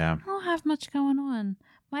 Yeah. I don't have much going on.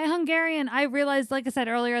 My Hungarian, I realized, like I said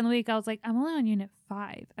earlier in the week, I was like, I'm only on unit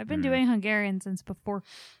 5. I've been doing Hungarian since before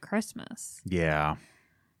Christmas. Yeah.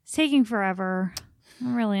 It's taking forever.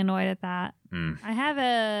 I'm really annoyed at that. I have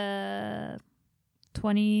a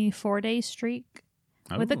 24-day streak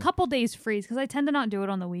with a couple days freeze because I tend to not do it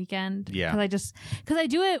on the weekend. Yeah. Because I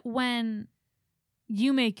do it when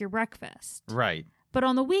you make your breakfast. Right. But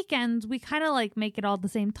on the weekends, we kind of like make it all at the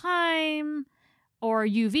same time, or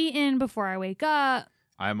you've eaten before I wake up.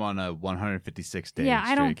 I'm on a 156-day Yeah,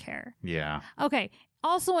 streak. I don't care. Yeah. Okay.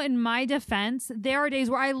 Also, in my defense, there are days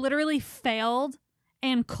where I literally failed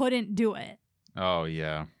and couldn't do it. Oh,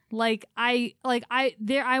 yeah. I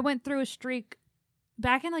went through a streak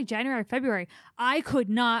back in like January, February. I could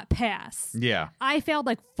not pass. Yeah. I failed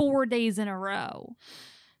like 4 days in a row.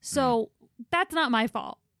 So that's not my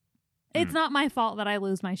fault. It's not my fault that I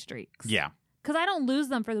lose my streaks. Yeah. Because I don't lose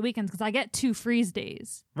them for the weekends because I get 2 freeze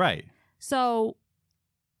days. Right. So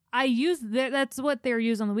I use that's what they're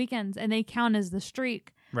used on the weekends, and they count as the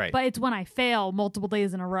streak. Right. But it's when I fail multiple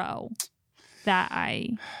days in a row that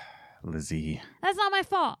Lizzie. That's not my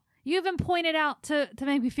fault. You even pointed out to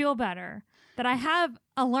make me feel better that I have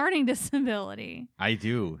a learning disability. I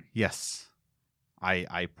do. Yes.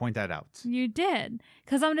 I point that out. You did.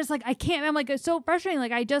 Because I'm just like, I can't. I'm like, it's so frustrating.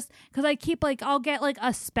 Like, because I keep like, I'll get like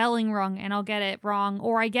a spelling wrong and I'll get it wrong,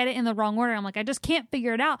 or I get it in the wrong order. I'm like, I just can't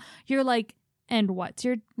figure it out. You're like, and what's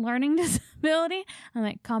your learning disability? I'm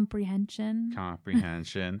like, comprehension.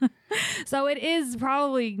 So it is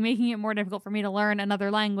probably making it more difficult for me to learn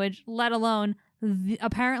another language, let alone,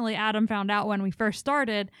 apparently Adam found out when we first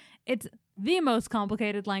started, it's the most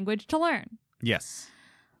complicated language to learn. Yes.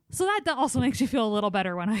 So that also makes you feel a little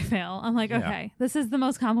better when I fail. I'm like, okay, this is the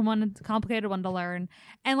most complicated one to learn.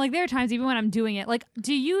 And like there are times, even when I'm doing it, like,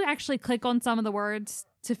 do you actually click on some of the words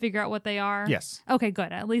to figure out what they are? Yes. Okay,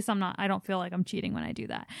 good. At least I don't feel like I'm cheating when I do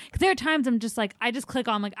that. Because there are times I'm just like, I just click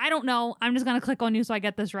on, like, I don't know. I'm just going to click on you so I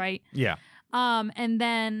get this right. Yeah. And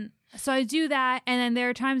then, so I do that. And then there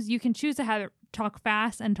are times you can choose to have it talk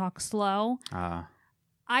fast and talk slow.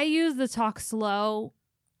 I use the talk slow.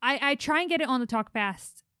 I try and get it on the talk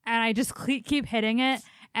fast. And I just keep hitting it,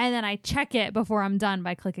 and then I check it before I'm done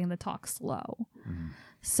by clicking the talk slow.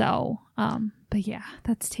 So, but yeah,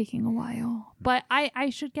 that's taking a while. But I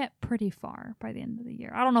should get pretty far by the end of the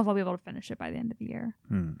year. I don't know if I'll be able to finish it by the end of the year.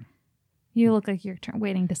 You look like you're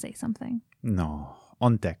waiting to say something. No,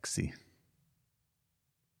 on Dexy.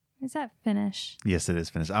 Is that Finnish? Yes, it is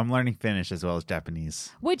Finnish. I'm learning Finnish as well as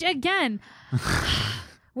Japanese. Which, again...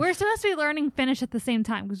 We're supposed to be learning Finnish at the same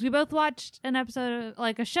time because we both watched an episode of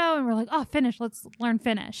like a show and we're like, oh, Finnish, let's learn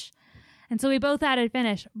Finnish. And so we both added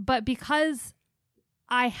Finnish. But because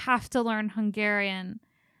I have to learn Hungarian,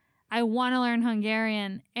 I want to learn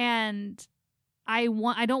Hungarian, and I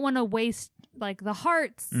don't want to waste like the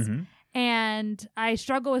hearts. And I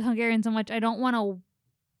struggle with Hungarian so much. I don't want to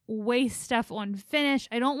waste stuff on Finnish.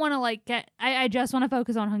 I don't want to I just want to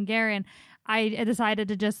focus on Hungarian. I decided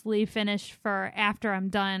to just leave Finnish for after I'm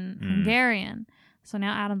done Hungarian. So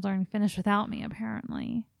now Adam's learning Finnish without me,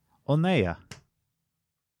 apparently. Onnea.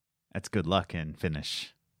 That's good luck in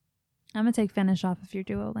Finnish. I'm going to take Finnish off of your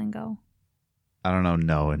Duolingo. I don't know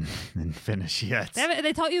no in Finnish yet.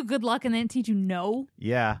 They taught you good luck and they didn't teach you no?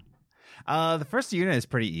 Yeah. The first unit is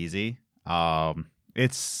pretty easy.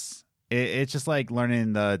 It's just like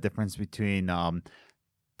learning the difference between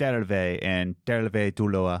terve and terve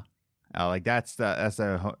tuloa. Like that's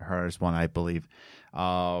the hardest one, I believe.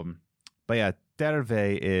 But yeah, terve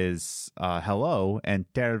is hello,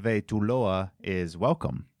 and terve tuloa is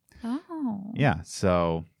welcome. Oh. Yeah,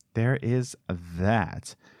 so there is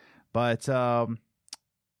that. But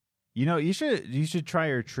you should try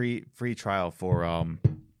your free trial for I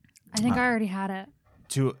think I already had it.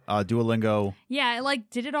 To Duolingo. Yeah,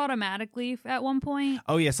 did it automatically at one point?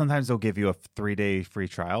 Oh yeah, sometimes they'll give you a 3-day free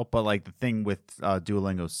trial, but like the thing with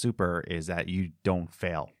Duolingo Super is that you don't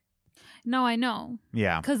fail. No, I know.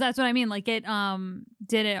 Yeah, because that's what I mean. Like it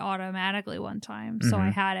did it automatically one time, so I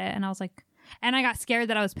had it, and I was like, And I got scared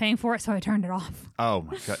that I was paying for it, so I turned it off. Oh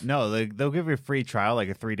my god, no! They'll give you a free trial, like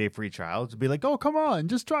a 3-day free trial, to be like, "Oh, come on,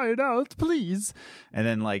 just try it out, please." And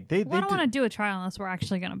then like I don't want to do a trial unless we're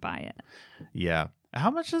actually going to buy it. Yeah. How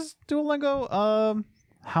much is Duolingo?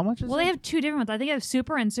 How much is? Well, they have two different ones. I think they have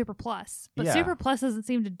Super and Super Plus, but Super Plus doesn't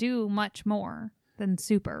seem to do much more than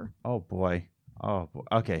Super. Oh boy.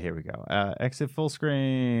 Okay, here we go. Exit full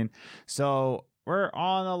screen. So we're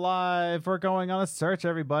on a live. We're going on a search,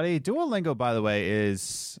 everybody. Duolingo, by the way,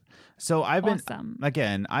 is so I've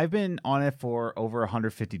been on it for over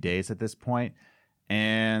 150 days at this point,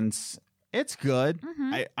 and it's good.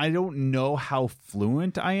 Mm-hmm. I don't know how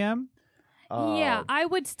fluent I am. Yeah, I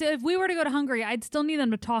would still. If we were to go to Hungary, I'd still need them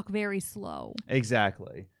to talk very slow.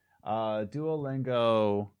 Exactly.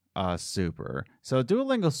 Duolingo Super. So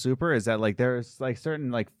Duolingo Super is that like there's like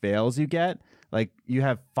certain like fails you get. Like you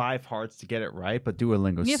have 5 hearts to get it right, but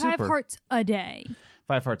Duolingo Super. You have 5 hearts a day.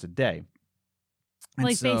 5 hearts a day. And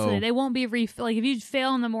like basically, they won't be like if you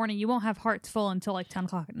fail in the morning, you won't have hearts full until like 10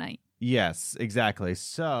 o'clock at night. Yes, exactly.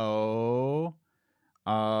 So,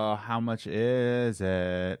 how much is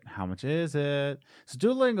it? So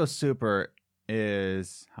Duolingo Super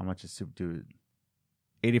is how much is Super Dude?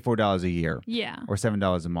 $84 a year. Yeah, or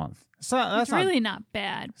 $7 a month. So that's really not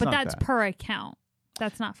bad, but that's per account.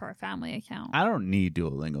 That's not for a family account. I don't need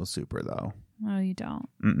Duolingo Super though. No, you don't.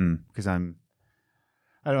 Because I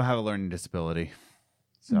don't have a learning disability.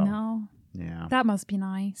 So no. Yeah. That must be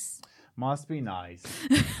nice. Must be nice.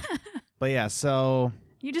 But yeah, so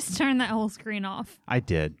you just turned that whole screen off. I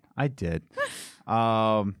did.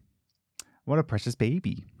 What a precious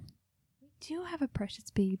baby. We do have a precious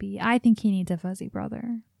baby. I think he needs a fuzzy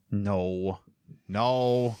brother. No.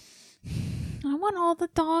 I want all the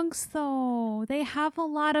dogs, though. They have a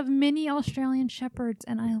lot of mini Australian Shepherds,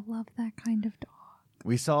 and I love that kind of dog.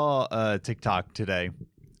 We saw TikTok today,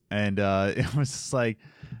 and it was just like,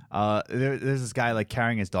 there's this guy like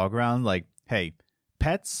carrying his dog around, like, hey,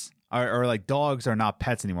 pets or like dogs are not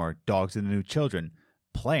pets anymore. Dogs are the new children.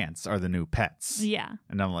 Plants are the new pets. Yeah.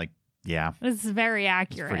 And I'm like, yeah. This is very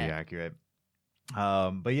accurate. It's pretty accurate.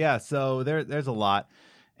 But yeah, so there's a lot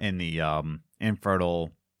in the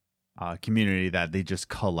infertile community that they just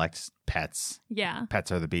collect pets. Yeah.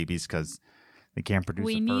 Pets are the babies because they can't produce.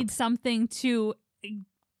 We need something to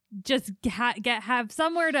just have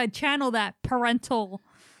somewhere to channel that parental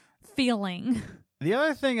feeling. The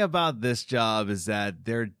other thing about this job is that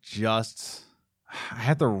they're just, I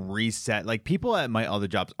have to reset. Like people at my other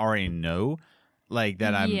jobs already know like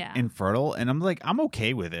that I'm infertile, and I'm like, I'm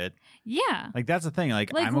okay with it. Yeah. Like that's the thing.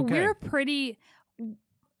 Like I'm okay.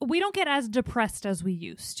 We don't get as depressed as we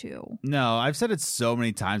used to. No, I've said it so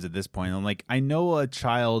many times at this point. I'm like, I know a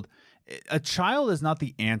child is not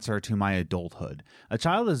the answer to my adulthood. A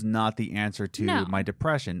child is not the answer to my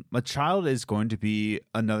depression. A child is going to be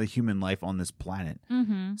another human life on this planet.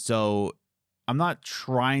 Mm-hmm. So I'm not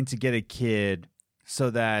trying to get a kid so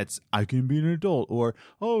that I can be an adult or,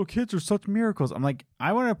 oh, kids are such miracles. I'm like,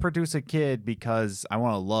 I want to produce a kid because I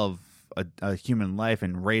want to love a human life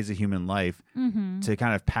and raise a human life to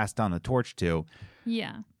kind of pass down the torch to.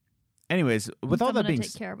 Yeah. Anyways, with all that being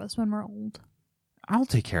said, take care of us when we're old. I'll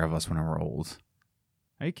take care of us when we're old.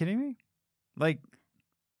 Are you kidding me? Like,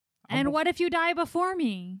 and what if you die before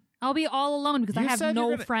me? I'll be all alone because I have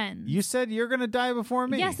no friends. You said you're going to die before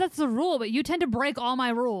me. Yes, that's the rule, but you tend to break all my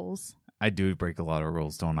rules. I do break a lot of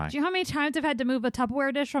rules, don't I? Do you know how many times I've had to move a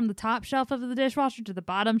Tupperware dish from the top shelf of the dishwasher to the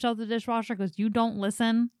bottom shelf of the dishwasher because you don't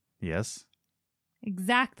listen? Yes.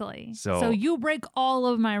 Exactly. So you break all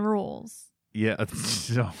of my rules. Yeah.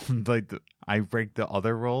 So like I break the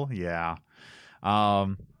other rule. Yeah.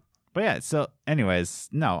 But yeah. So anyways,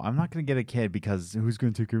 no, I'm not going to get a kid because who's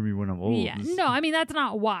going to take care of me when I'm old? Yeah. No, I mean, that's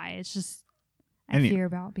not why. It's just I fear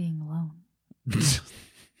about being alone.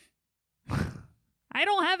 I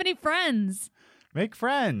don't have any friends. Make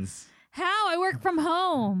friends. How? I work from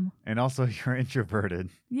home. And also you're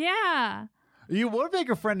introverted. Yeah. You would make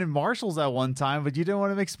a friend in Marshall's at one time, but you didn't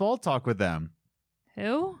want to make small talk with them.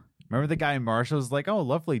 Who? Remember the guy in Marshall's like, oh,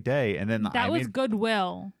 lovely day. And then that was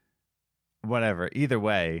Goodwill. Whatever. Either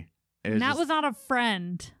way. That was not a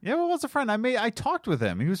friend. Yeah, it was a friend. I talked with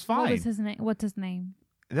him. He was fine. What was his name? What's his name?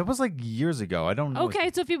 That was like years ago. I don't know. Okay,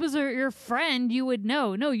 so if he was your friend, you would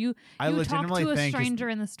know. No, you talked to a stranger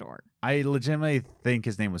in the store. I legitimately think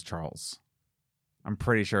his name was Charles. I'm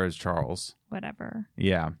pretty sure it's Charles. Whatever.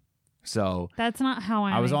 Yeah. So that's not how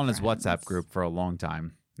I was on his WhatsApp group for a long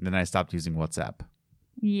time. And then I stopped using WhatsApp.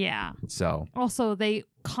 Yeah. So also they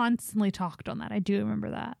constantly talked on that. I do remember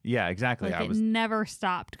that. Yeah, exactly. Like it never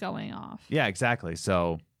stopped going off. Yeah, exactly.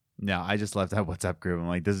 So no, I just left that WhatsApp group. I'm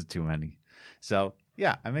like, this is too many. So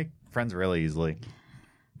Yeah, I make friends really easily.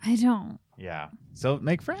 I don't. Yeah. So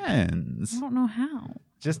make friends. I don't know how.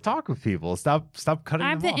 Just talk with people. Stop cutting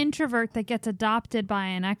I'm them the off. introvert that gets adopted by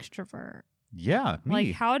an extrovert. Yeah, me.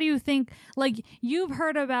 Like, how do you think, like, you've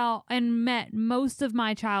heard about and met most of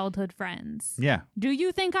my childhood friends. Yeah. Do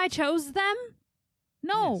you think I chose them?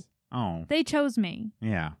 No. Yes. Oh. They chose me.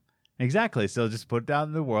 Yeah. Exactly. So just put it out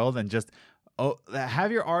in the world and just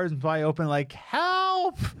have your arms wide open like,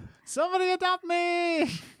 help! Somebody adopt me!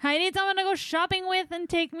 I need someone to go shopping with and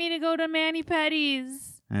take me to go to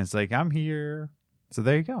mani-pedis. And it's like, I'm here. So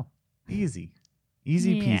there you go. Easy.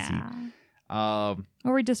 Easy peasy.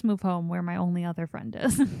 Or we just move home where my only other friend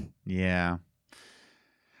is. Yeah.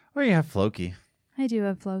 Or you have Floki. I do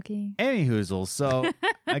have Floki. Any hoozle. So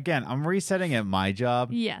again, I'm resetting at my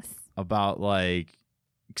job. Yes. About like,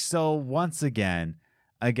 so once again,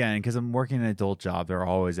 because I'm working an adult job, they're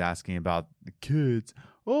always asking about the kids.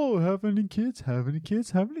 Oh, have any kids? Have any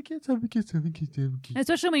kids? Have any kids? Have any kids? Have any kids? Have any kids?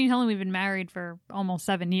 Especially when you tell them we've been married for almost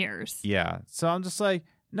 7 years. Yeah. So I'm just like,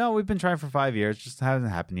 no, we've been trying for 5 years. Just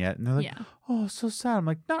hasn't happened yet. And they're like, oh, so sad. I'm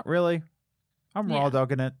like, not really. I'm raw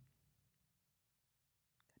dogging it.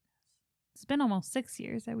 It's been almost 6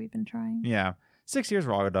 years that we've been trying. Yeah. 6 years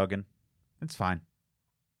raw dogging. It's fine.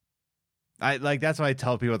 That's why I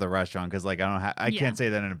tell people at the restaurant, because like I can't say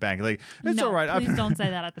that in a bank. Like, it's all right. Please don't say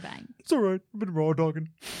that at the bank. It's all right. I've been raw dogging.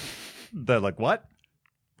 They're like, what?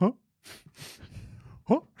 Huh?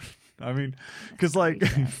 Huh? I mean, because like,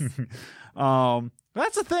 that's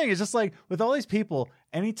the thing. It's just like with all these people,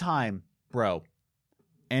 anytime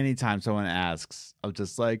someone asks, I'm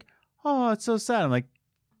just like, oh, it's so sad. I'm like,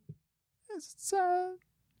 is it sad?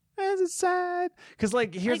 Is it sad? Because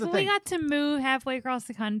like, here's the thing. We got to move halfway across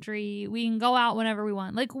the country. We can go out whenever we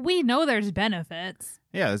want. Like, we know there's benefits.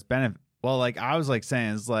 Yeah, there's benefit. Well, like I was like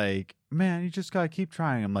saying, it's like, man, you just gotta keep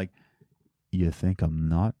trying. I'm like, you think I'm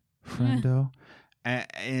not, friendo? And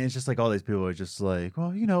it's just like all these people are just like,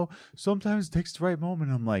 well, sometimes it takes the right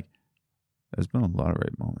moment. I'm like, there's been a lot of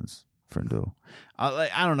right moments, friendo.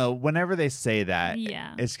 I don't know. Whenever they say that,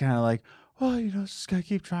 it's kind of like, oh, just gotta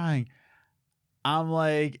keep trying. I'm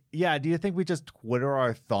like, yeah, do you think we just twiddle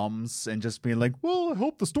our thumbs and just be like, well, I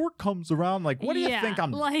hope the stork comes around? Like, what do you think I'm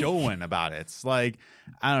doing about it? It's like,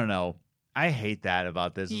 I don't know. I hate that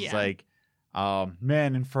about this. It's like,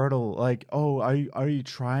 man, infertile, like, oh, are you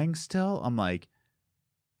trying still? I'm like,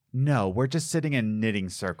 no, we're just sitting in knitting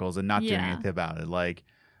circles and not doing anything about it. Like,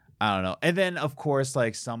 I don't know. And then, of course,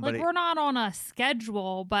 like somebody... Like, we're not on a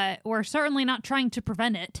schedule, but we're certainly not trying to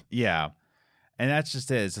prevent it. Yeah. And that's just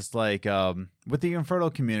it. It's just like with the infertile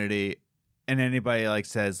community, and anybody like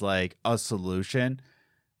says like a solution.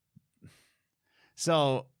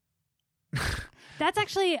 So that's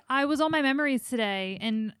actually, I was on my memories today,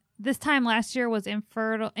 and this time last year was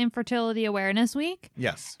Infertility Awareness Week.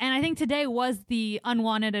 Yes. And I think today was the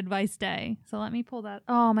Unwanted Advice Day. So let me pull that.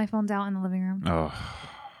 Oh, my phone's out in the living room. Oh,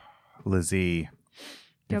 Lizzie.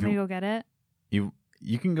 Do you want me to go get it? You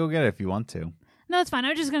can go get it if you want to. No, it's fine. I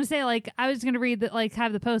was just going to say, like, I was going to read that, like,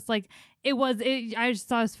 have the post, like, I just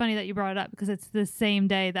thought it was funny that you brought it up because it's the same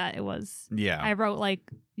day that it was. Yeah. I wrote, like,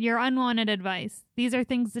 your unwanted advice. These are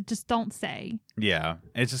things that just don't say. Yeah.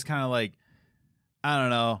 It's just kind of like, I don't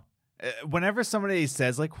know. Whenever somebody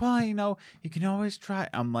says, like, well, you can always try.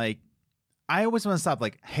 I'm like, I always want to stop,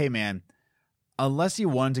 like, hey, man, unless you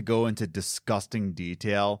wanted to go into disgusting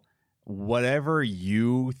detail, whatever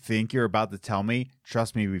you think you're about to tell me,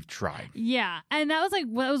 trust me, we've tried. Yeah. And that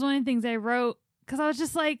was one of the things I wrote because I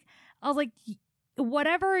was like,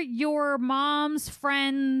 whatever your mom's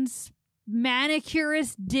friend's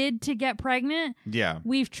manicurist did to get pregnant,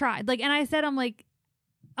 we've tried. Like, and I said,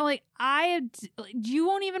 you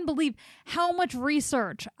won't even believe how much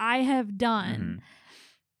research I have done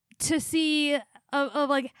to see of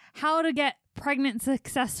like how to get pregnant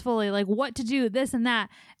successfully, like what to do, this and that.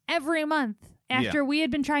 Every month after we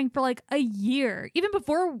had been trying for like a year, even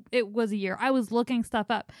before it was a year, I was looking stuff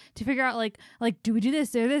up to figure out like do we do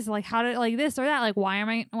this or this, like how to like this or that, like why am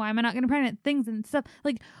I not getting pregnant, things and stuff.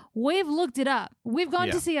 Like we've looked it up, we've gone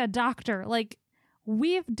to see a doctor, like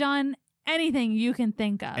we've done anything you can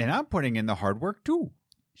think of, and I'm putting in the hard work too.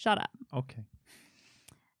 Shut up. Okay.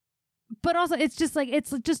 But also it's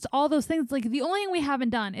just all those things. Like the only thing we haven't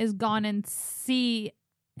done is gone and see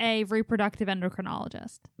a reproductive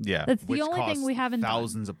endocrinologist. Yeah. That's the only thing we haven't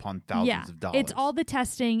thousands done. upon thousands of dollars. It's all the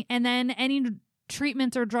testing and then any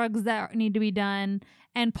treatments or drugs that need to be done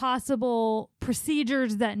and possible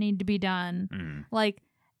procedures that need to be done. Like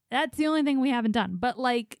that's the only thing we haven't done. But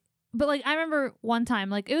I remember one time,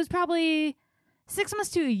 like it was probably 6 months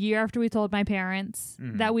to a year after we told my parents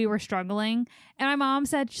that we were struggling. And my mom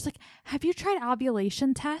said, she's like, have you tried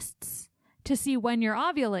ovulation tests to see when you're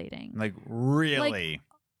ovulating? Like, really? Like,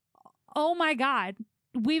 oh my God.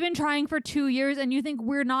 We've been trying for 2 years and you think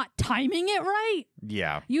we're not timing it right?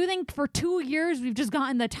 Yeah. You think for 2 years we've just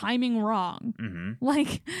gotten the timing wrong. Mm-hmm.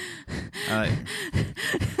 Like,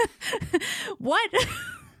 what?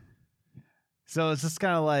 So it's just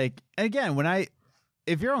kind of like, again,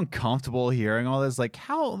 if you're uncomfortable hearing all this, like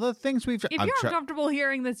how the things we've... If you're uncomfortable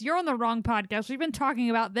hearing this, you're on the wrong podcast. We've been talking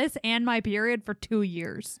about this and my period for 2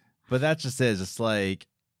 years. But that just is. It's like,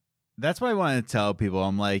 that's what I wanted to tell people.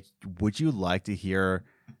 I'm like, would you like to hear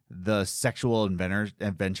the sexual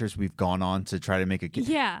adventures we've gone on to try to make a kid?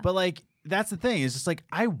 Yeah. But like, that's the thing. It's just like,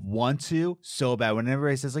 I want to so bad. When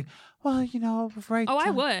everybody says like, well, right. Oh, I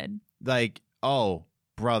would. Like, oh,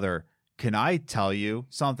 brother, can I tell you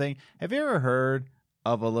something? Have you ever heard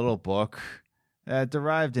of a little book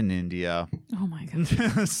derived in India? Oh my God.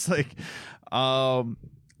 It's like,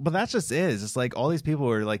 but that's just is. It's like all these people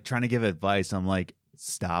are like trying to give advice. I'm like,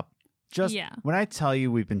 stop. Just when I tell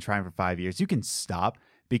you we've been trying for 5 years, you can stop,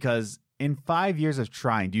 because in 5 years of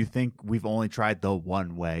trying, do you think we've only tried the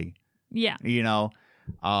one way? Yeah.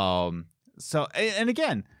 So, and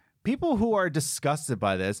again, people who are disgusted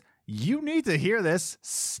by this, you need to hear this.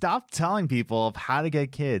 Stop telling people of how to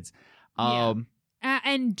get kids. And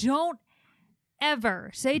don't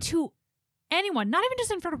ever say to anyone, not even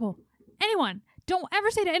just infertile, anyone, don't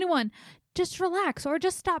ever say to anyone, just relax or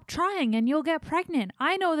just stop trying and you'll get pregnant.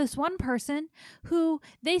 I know this one person who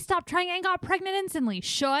they stopped trying and got pregnant instantly.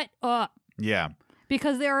 Shut up. Yeah.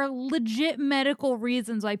 Because there are legit medical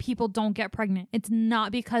reasons why people don't get pregnant. It's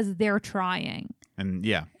not because they're trying. And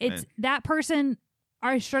it's that person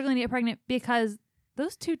are struggling to get pregnant because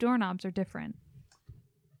those two doorknobs are different.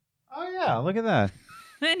 Oh yeah, look at that.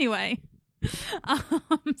 Anyway,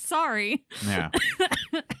 sorry. Yeah.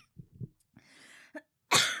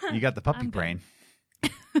 You got the puppy brain.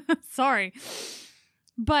 Sorry.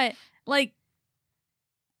 But like,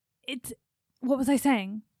 what was I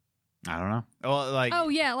saying? I don't know. Well, like, oh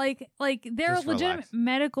yeah, like there are legitimate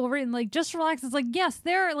medical reasons. Like, just relax. It's like, yes,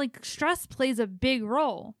 there are like stress plays a big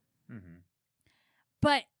role. Mm-hmm.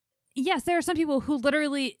 But yes, there are some people who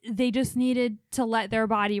literally they just needed to let their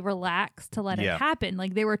body relax to let it happen.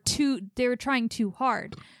 Like they were trying too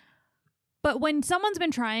hard. But when someone's been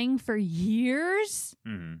trying for years,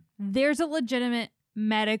 there's a legitimate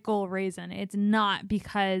medical reason. It's not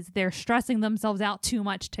because they're stressing themselves out too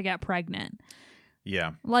much to get pregnant.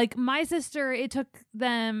 Yeah. Like my sister, it took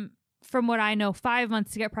them, from what I know, 5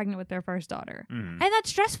 months to get pregnant with their first daughter. And that's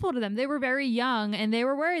stressful to them. They were very young and they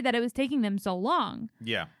were worried that it was taking them so long.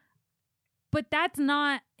 Yeah. But that's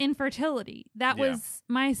not infertility. That was,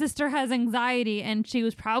 my sister has anxiety and she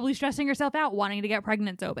was probably stressing herself out wanting to get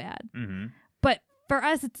pregnant so bad. But for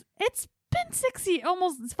us, it's been 6 years,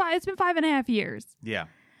 it's been 5.5 years. Yeah.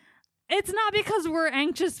 It's not because we're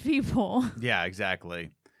anxious people. Yeah,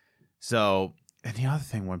 exactly. So, and the other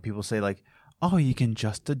thing, when people say like, oh, you can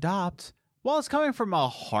just adopt. Well, it's coming from a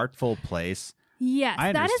heartful place. Yes,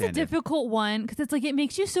 that is a difficult one because it's like, it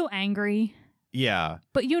makes you so angry. Yeah.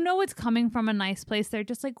 But it's coming from a nice place. They're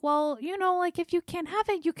just like, well, like if you can't have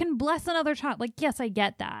it, you can bless another child. Like, yes, I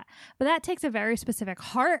get that. But that takes a very specific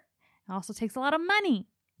heart. It also takes a lot of money.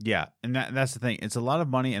 Yeah. And that's the thing. It's a lot of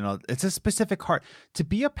money and it's a specific heart. To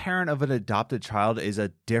be a parent of an adopted child is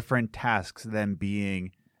a different task than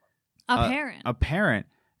being a parent. A parent.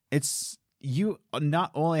 It's, you not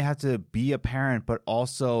only have to be a parent, but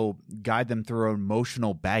also guide them through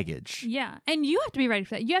emotional baggage. Yeah. And you have to be ready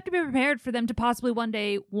for that. You have to be prepared for them to possibly one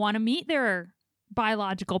day want to meet their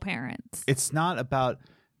biological parents. It's not about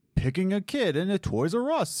picking a kid in a Toys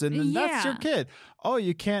R Us and then that's your kid. Oh,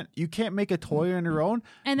 you can't make a toy on your own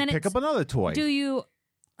and then pick up another toy. Do you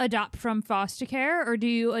adopt from foster care or do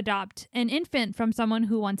you adopt an infant from someone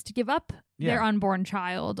who wants to give up their unborn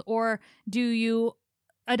child? Or do you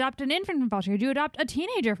adopt an infant from foster care? Do you adopt a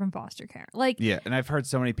teenager from foster care? Like, yeah, and I've heard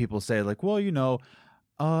so many people say like, well,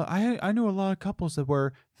 I knew a lot of couples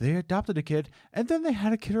that they adopted a kid and then they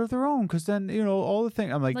had a kid of their own because then all the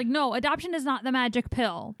things. I'm like, no, adoption is not the magic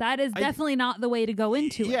pill. That is definitely not the way to go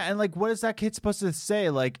into it. Yeah, and like, what is that kid supposed to say?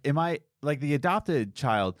 Like, am I like the adopted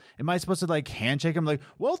child? Am I supposed to like handshake him? Like,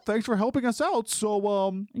 well, thanks for helping us out.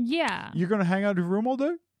 So you're gonna hang out in your room all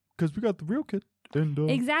day because we got the real kid.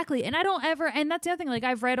 Exactly. And I don't ever, and that's the other thing, like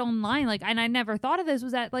I've read online, like, and I never thought of this,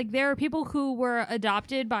 was that like there are people who were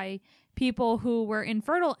adopted by people who were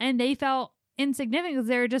infertile and they felt insignificant because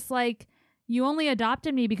they're just like, you only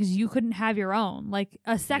adopted me because you couldn't have your own. Like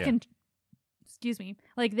a second excuse me,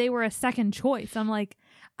 like they were a second choice. I'm like,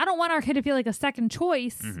 I don't want our kid to feel like a second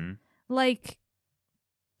choice. Like,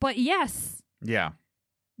 but yes. Yeah.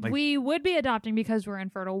 Like, we would be adopting because we're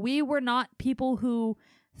infertile. We were not people who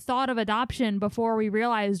thought of adoption before we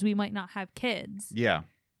realized we might not have kids. Yeah,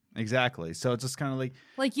 exactly. So it's just kind of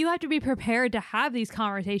like you have to be prepared to have these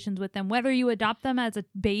conversations with them, whether you adopt them as a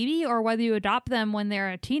baby or whether you adopt them when they're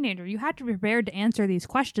a teenager. You have to be prepared to answer these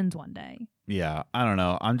questions one day. Yeah, I don't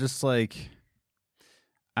know. I'm just like,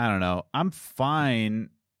 I don't know. I'm fine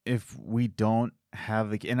if we don't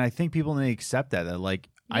have and I think people need to accept that like,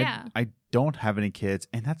 I don't have any kids,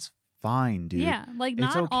 and that's fine, dude. Yeah, like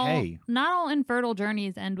not okay. Not all infertile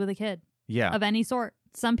journeys end with a kid. Yeah, of any sort.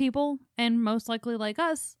 Some people, and most likely like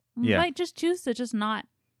us, might just choose to just not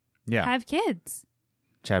have kids.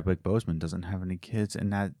 Chadwick Boseman doesn't have any kids,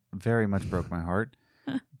 and that very much broke my heart.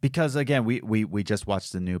 Because again, we just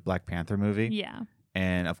watched the new Black Panther movie. Yeah,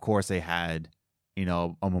 and of course they had,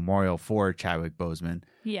 a memorial for Chadwick Boseman.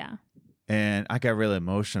 Yeah. And I got really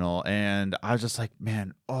emotional, and I was just like,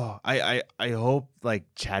 man, I hope like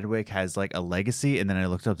Chadwick has like a legacy. And then I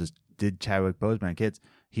looked up, did Chadwick Boseman have kids?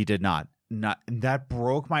 He did not. That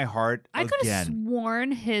broke my heart. I could have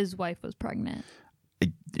sworn his wife was pregnant.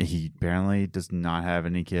 He apparently does not have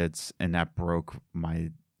any kids, and that broke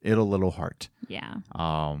my little heart. Yeah.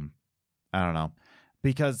 I don't know,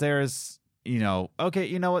 because there's. Okay,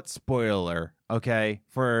 you know what? Spoiler. Okay,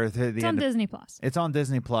 for it's on Disney Plus. It's on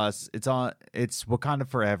Disney Plus. It's Wakanda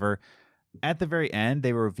Forever. At the very end,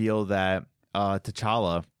 they reveal that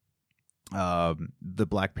T'Challa, the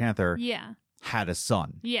Black Panther, had a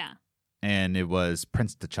son. Yeah, and it was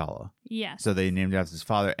Prince T'Challa. Yes. So they named it after his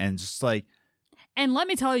father, and just like. And let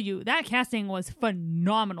me tell you, that casting was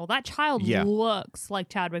phenomenal. That child looks like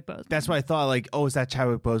Chadwick Boseman. That's what I thought. Like, is that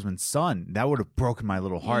Chadwick Boseman's son? That would have broken my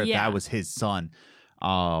little heart if that was his son.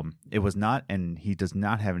 It was not, and he does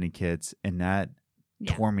not have any kids, and that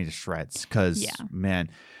tore me to shreds. Because, man,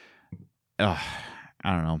 I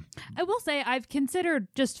don't know. I will say I've considered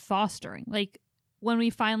just fostering. Like, when we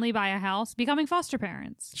finally buy a house, becoming foster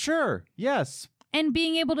parents. Sure. Yes. And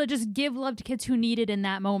being able to just give love to kids who need it in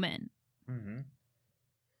that moment. Mm-hmm.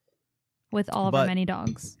 With all of our many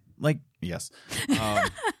dogs. Like, yes.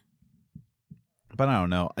 But I don't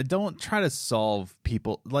know. I don't try to solve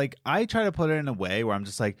people. Like, I try to put it in a way where I'm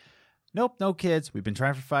just like, nope, no kids. We've been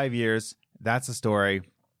trying for 5 years. That's the story.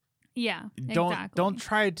 Yeah, Don't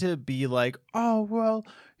try to be like, oh, well,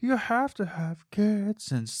 you have to have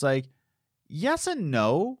kids. And it's like, yes and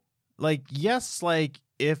no. Like, yes, like,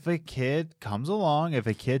 if a kid comes along, if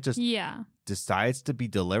a kid just decides to be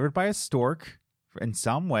delivered by a stork in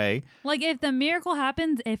some way. Like, if the miracle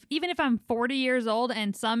happens, even if I'm 40 years old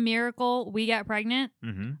and some miracle we get pregnant,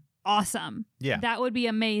 awesome. Yeah. That would be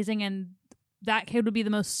amazing, and that kid would be the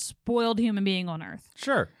most spoiled human being on earth.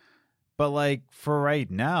 Sure. But, like, for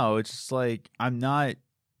right now, it's just like, I'm not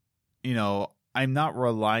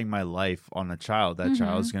relying my life on a child. That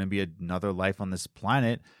child is going to be another life on this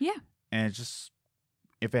planet. Yeah. And it's just,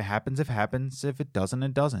 if it happens, it happens. If it doesn't,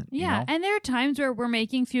 it doesn't. Yeah. And there are times where we're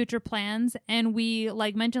making future plans and we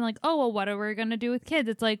like mention like, oh, well, what are we going to do with kids?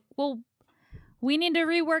 It's like, well, we need to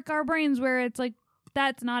rework our brains where it's like,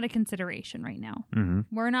 that's not a consideration right now.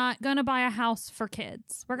 Mm-hmm. We're not going to buy a house for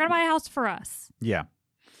kids. We're going to buy a house for us. Yeah.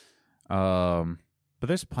 But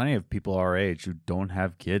there's plenty of people our age who don't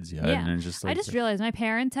have kids yet. Yeah. And it's just like, I just realized my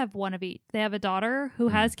parents have one of each. They have a daughter who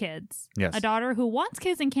has kids, yes, a daughter who wants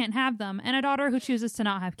kids and can't have them, and a daughter who chooses to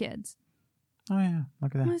not have kids. Oh, yeah.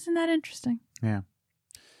 Look at that. Isn't that interesting? Yeah.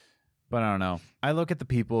 But I don't know. I look at the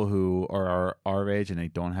people who are our age and they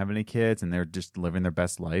don't have any kids and they're just living their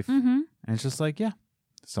best life. Mm-hmm. And it's just like, yeah,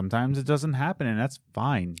 sometimes it doesn't happen and that's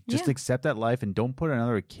fine. Just accept that life and don't put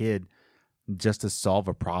another kid just to solve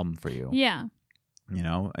a problem for you. Yeah.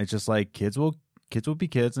 It's just like kids will be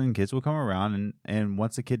kids and kids will come around. And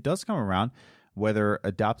once a kid does come around, whether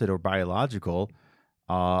adopted or biological,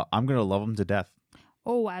 I'm going to love them to death.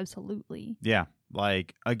 Oh, absolutely. Yeah.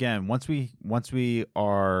 Like, again, once we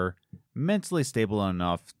are mentally stable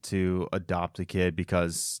enough to adopt a kid,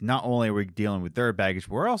 because not only are we dealing with their baggage,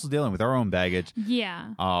 we're also dealing with our own baggage.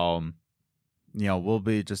 Yeah. We'll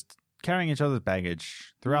be just carrying each other's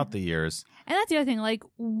baggage throughout the years. And that's the other thing. Like,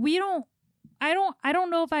 I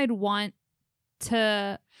don't know if I'd want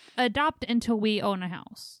to adopt until we own a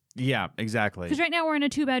house. Yeah, exactly. Because right now we're in a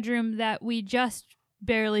 2-bedroom that we just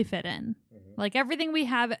barely fit in. Like, everything we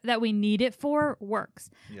have that we need it for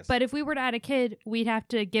works. Yes. But if we were to add a kid, we'd have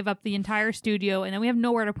to give up the entire studio, and then we have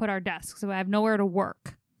nowhere to put our desks, so I have nowhere to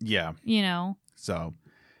work. Yeah. So,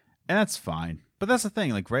 and that's fine. But that's the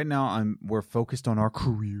thing. Like, right now we're focused on our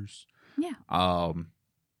careers. Yeah. I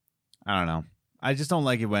don't know. I just don't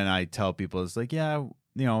like it when I tell people it's like, yeah,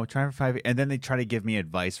 trying for 5 years, and then they try to give me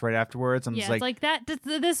advice right afterwards. I'm just it's like that.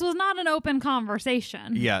 This was not an open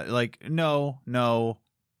conversation. Yeah, like no,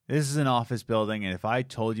 this is an office building, and if I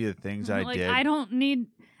told you the things I did, I don't need.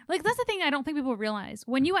 Like that's the thing I don't think people realize.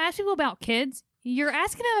 When you ask people about kids, you're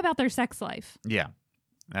asking them about their sex life. Yeah,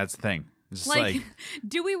 that's the thing. It's like,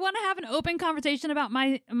 do we want to have an open conversation about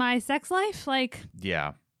my sex life? Like,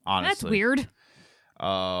 yeah, honestly, that's weird.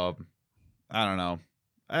 I don't know.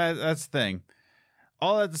 That's the thing.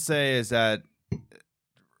 All I have to say is that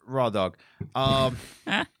raw dog. But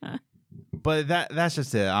that's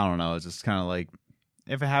just it. I don't know. It's just kind of like,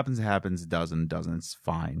 if it happens, it happens. It doesn't. It's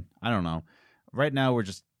fine. I don't know. Right now, we're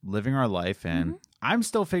just living our life, and I'm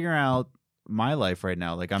still figuring out my life right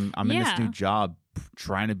now. Like I'm in this new job,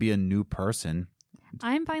 trying to be a new person.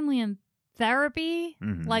 I'm finally in therapy.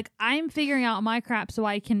 Like I'm figuring out my crap so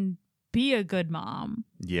I can be a good mom.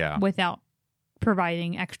 Yeah. Without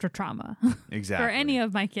providing extra trauma. Exactly. For any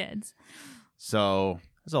of my kids. So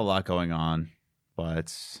there's a lot going on,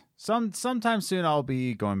 but sometime soon I'll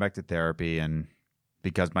be going back to therapy, and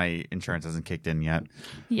because my insurance hasn't kicked in yet.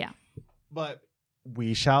 Yeah. But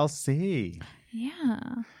we shall see. Yeah.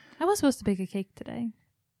 I was supposed to bake a cake today.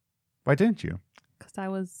 Why didn't you?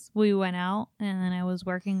 Because we went out and then I was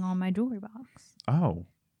working on my jewelry box. Oh.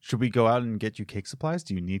 Should we go out and get you cake supplies?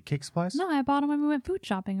 Do you need cake supplies? No, I bought them when we went food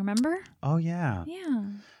shopping, remember? Oh, yeah. Yeah.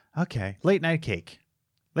 Okay. Late night cake.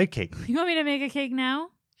 Late cake. You want me to make a cake now?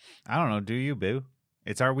 I don't know. Do you, boo?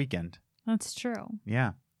 It's our weekend. That's true.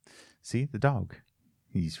 Yeah. See, the dog.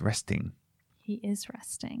 He's resting. He is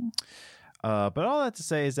resting. But all that to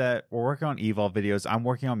say is that we're working on Evolve videos. I'm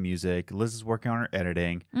working on music. Liz is working on her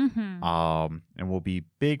editing. And we'll be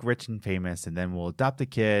big, rich, and famous. And then we'll adopt a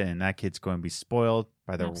kid, and that kid's going to be spoiled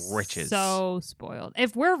by the riches. So spoiled.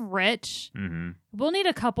 If we're rich, we'll need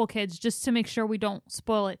a couple kids just to make sure we don't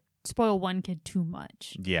spoil one kid too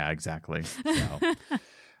much. Yeah, exactly. So,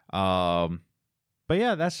 but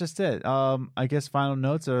yeah, that's just it. I guess final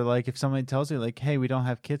notes are like, if somebody tells you like, hey, we don't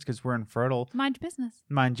have kids because we're infertile. Mind your business.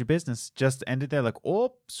 Mind your business. Just end it there. Like,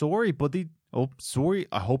 oh, sorry, buddy. Oh, sorry.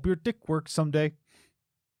 I hope your dick works someday.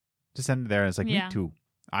 Just end it there. It's like, me too.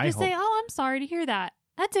 Just say, oh, I'm sorry to hear that.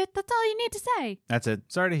 That's it. That's all you need to say. That's it.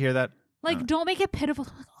 Sorry to hear that. Like, don't make it pitiful.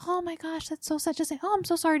 Like, oh my gosh, that's so sad. Just say, oh, I'm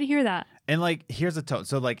so sorry to hear that. And like, here's a tone.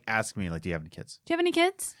 So like, ask me, like, do you have any kids? Do you have any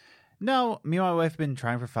kids? No, me and my wife have been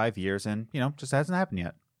trying for 5 years, and just hasn't happened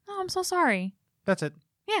yet. Oh, I'm so sorry. That's it.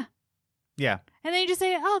 Yeah. Yeah. And then you just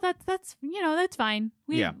say, oh, that's that's fine.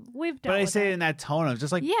 We've dealt But I with say it it in that tone of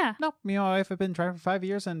just like, yeah. No, me and my wife have been trying for 5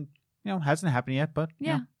 years, and hasn't happened yet, but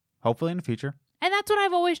hopefully in the future. And that's what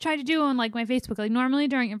I've always tried to do on like my Facebook. Like normally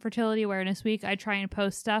during Infertility Awareness Week, I try and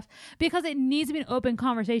post stuff because it needs to be an open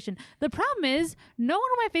conversation. The problem is no one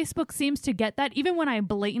on my Facebook seems to get that. Even when I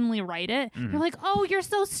blatantly write it, they're like, "Oh, you're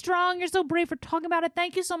so strong. You're so brave for talking about it.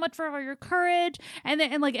 Thank you so much for your courage." And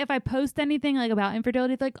then like if I post anything like about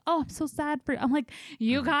infertility, it's like, "Oh, I'm so sad for you." I'm like,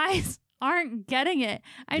 you guys aren't getting it.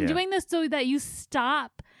 I'm doing this so that you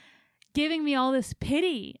stop giving me all this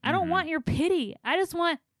pity. I don't want your pity. I just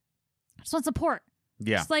want support.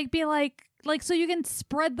 Yeah. Just like be like so you can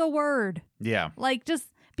spread the word. Yeah. Like just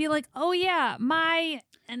be like, oh yeah, my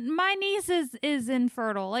niece is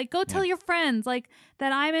infertile. Like go tell your friends like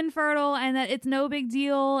that I'm infertile and that it's no big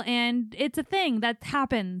deal and it's a thing that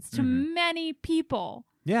happens to many people.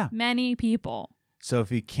 Yeah. Many people. So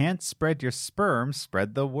if you can't spread your sperm,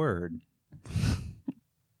 spread the word.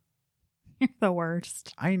 You're the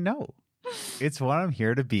worst. I know. It's what I'm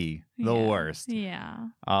here to be. The worst. Yeah.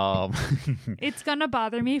 It's gonna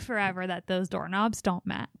bother me forever that those doorknobs don't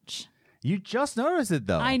match. You just noticed it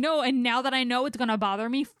though. I know, and now that I know, it's gonna bother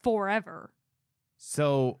me forever.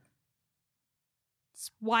 So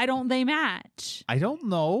why don't they match? I don't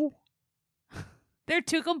know. They're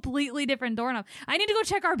two completely different doorknobs. I need to go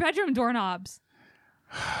check our bedroom doorknobs.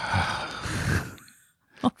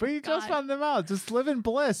 But you just found them out. Just live in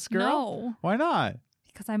bliss, girl. No. Why not?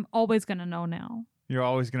 Because I'm always going to know now. You're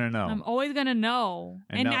always going to know. I'm always going to know.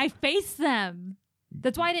 And I face them.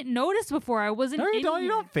 That's why I didn't notice before. I wasn't. No, you don't. You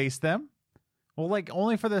don't face them. Well, like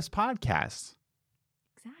only for this podcast.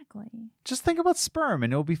 Exactly. Just think about sperm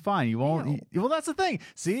and it'll be fine. You won't. Well, that's the thing.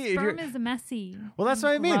 See, sperm is messy. Well, that's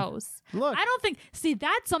what I mean. Gross. Look, I don't think. See,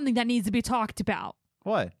 that's something that needs to be talked about.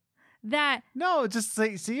 What? No, just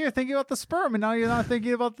say. See, you're thinking about the sperm, and now you're not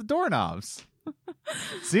thinking about the doorknobs.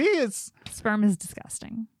 See, it's sperm is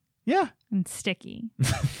disgusting. Yeah, and sticky,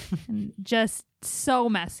 and just so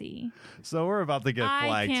messy. So we're about to get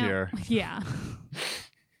flagged here. Yeah.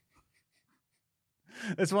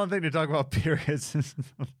 It's one thing to talk about periods.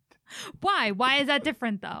 Why? Why is that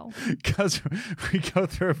different though? Because we go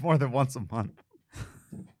through it more than once a month.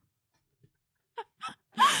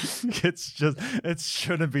 It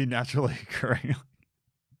shouldn't be naturally occurring.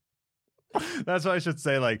 That's why I should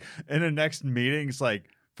say, like, in the next meetings, like,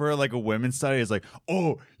 for like a women's study, it's like,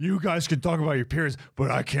 oh, you guys can talk about your periods,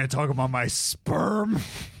 but I can't talk about my sperm.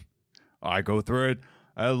 I go through it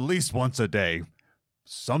at least once a day,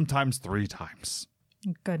 sometimes 3 times.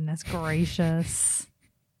 Goodness gracious.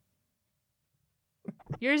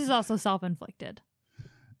 Yours is also self-inflicted.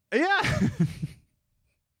 Yeah.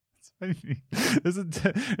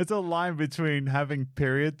 It's a line between having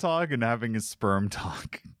period talk and having a sperm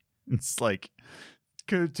talk. It's like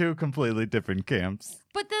 2 completely different camps.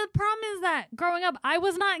 But the problem is that growing up, I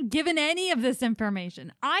was not given any of this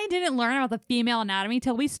information. I didn't learn about the female anatomy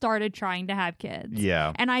till we started trying to have kids.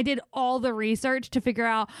 Yeah. And I did all the research to figure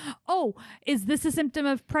out, oh, is this a symptom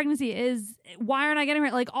of pregnancy? Why aren't I getting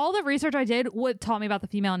pregnant? Like, all the research I did taught me about the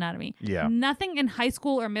female anatomy. Yeah. Nothing in high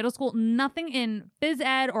school or middle school, nothing in phys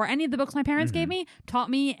ed or any of the books my parents gave me taught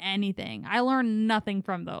me anything. I learned nothing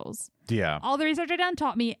from those. Yeah. All the research I done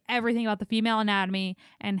taught me everything about the female anatomy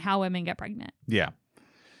and how women get pregnant. Yeah.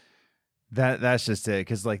 That's just it,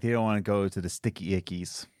 because like they don't want to go to the sticky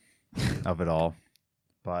ickies of it all.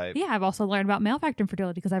 But yeah, I've also learned about male factor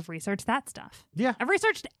infertility because I've researched that stuff. Yeah. I've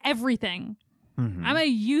researched everything. I'm a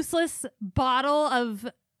useless bottle of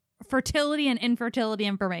fertility and infertility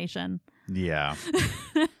information. Yeah.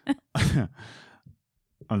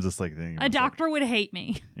 I'm just like thinking. A doctor would hate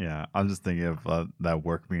me. Yeah. I'm just thinking of that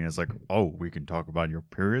work meeting. It's like, oh, we can talk about your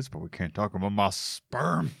periods, but we can't talk about my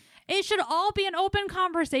sperm. It should all be an open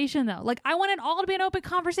conversation, though. Like, I want it all to be an open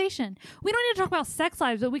conversation. We don't need to talk about sex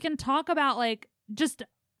lives, but we can talk about, like, just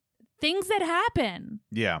things that happen.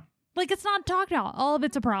 Yeah. Like, it's not talked about. All of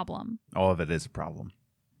it's a problem. All of it is a problem.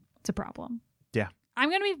 It's a problem. Yeah. I'm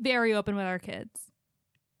going to be very open with our kids.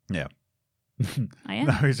 Yeah. I am.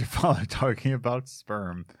 Now here's your father talking about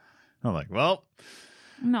sperm. I'm like, well.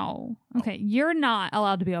 No. Okay. You're not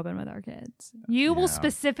allowed to be open with our kids. You will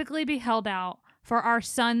specifically be held out for our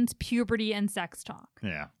son's puberty and sex talk.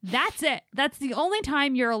 Yeah. That's it. That's the only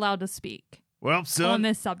time you're allowed to speak. Well, son, on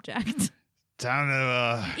this subject. Time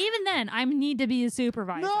to Even then, I need to be a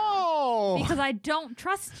supervisor. No! Because I don't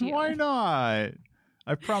trust you. Why not?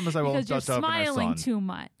 I promise I won't touch because you're up on our smiling son. too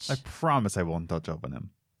much. I promise I won't touch up on him.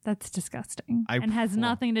 That's disgusting. And has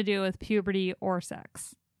nothing to do with puberty or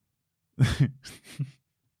sex. It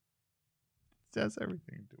has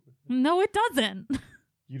everything to do with it. No, it doesn't.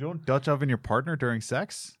 You don't Dutch oven your partner during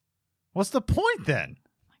sex? What's the point then?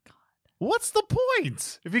 Oh my God. What's the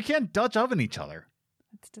point if you can't Dutch oven each other?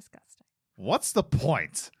 That's disgusting. What's the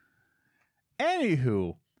point?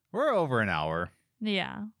 Anywho, we're over an hour.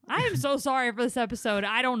 Yeah. I am so sorry for this episode.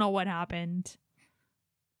 I don't know what happened.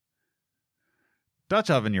 Dutch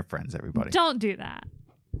oven your friends, everybody. Don't do that.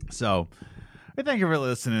 So, I thank you for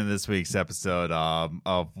listening to this week's episode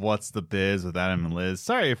of What's the Biz with Adam and Liz.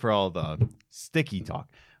 Sorry for all the sticky talk,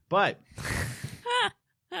 but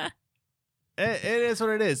it is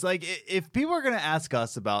what it is. Like, if people are going to ask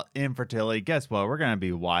us about infertility, guess what? We're going to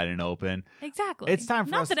be wide and open. Exactly. It's time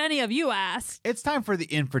for Not us. that any of you asked. It's time for the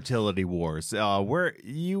infertility wars. Where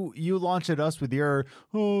you launch at us with your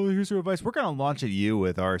here's your advice. We're going to launch at you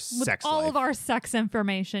with our sex all life. of our sex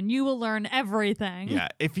information. You will learn everything. Yeah.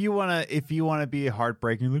 If you wanna be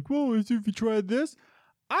heartbreaking, like, well, if you tried this,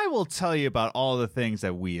 I will tell you about all the things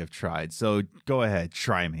that we have tried. So go ahead,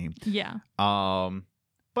 try me. Yeah.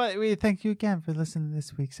 But we thank you again for listening to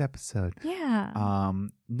this week's episode. Yeah.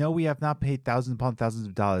 No, we have not paid thousands upon thousands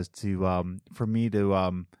of dollars to for me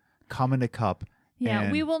to come in a cup. Yeah,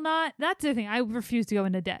 and we will not. That's the thing. I refuse to go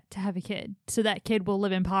into debt to have a kid. So that kid will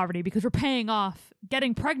live in poverty because we're paying off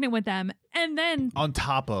getting pregnant with them. And then on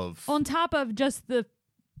top of just the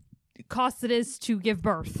cost it is to give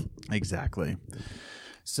birth. Exactly.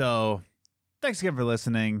 So thanks again for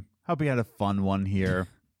listening. Hope you had a fun one here.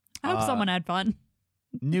 I hope someone had fun.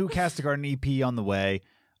 New Cast a Garden EP on the way.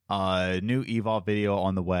 New Evolve video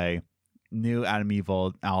on the way. New Adam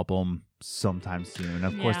Evil album sometime soon.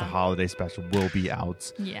 Of course, the holiday special will be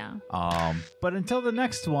out. Yeah. But until the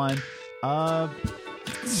next one,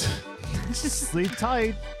 sleep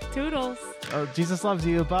tight. Toodles. Oh, Jesus loves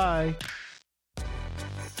you. Bye.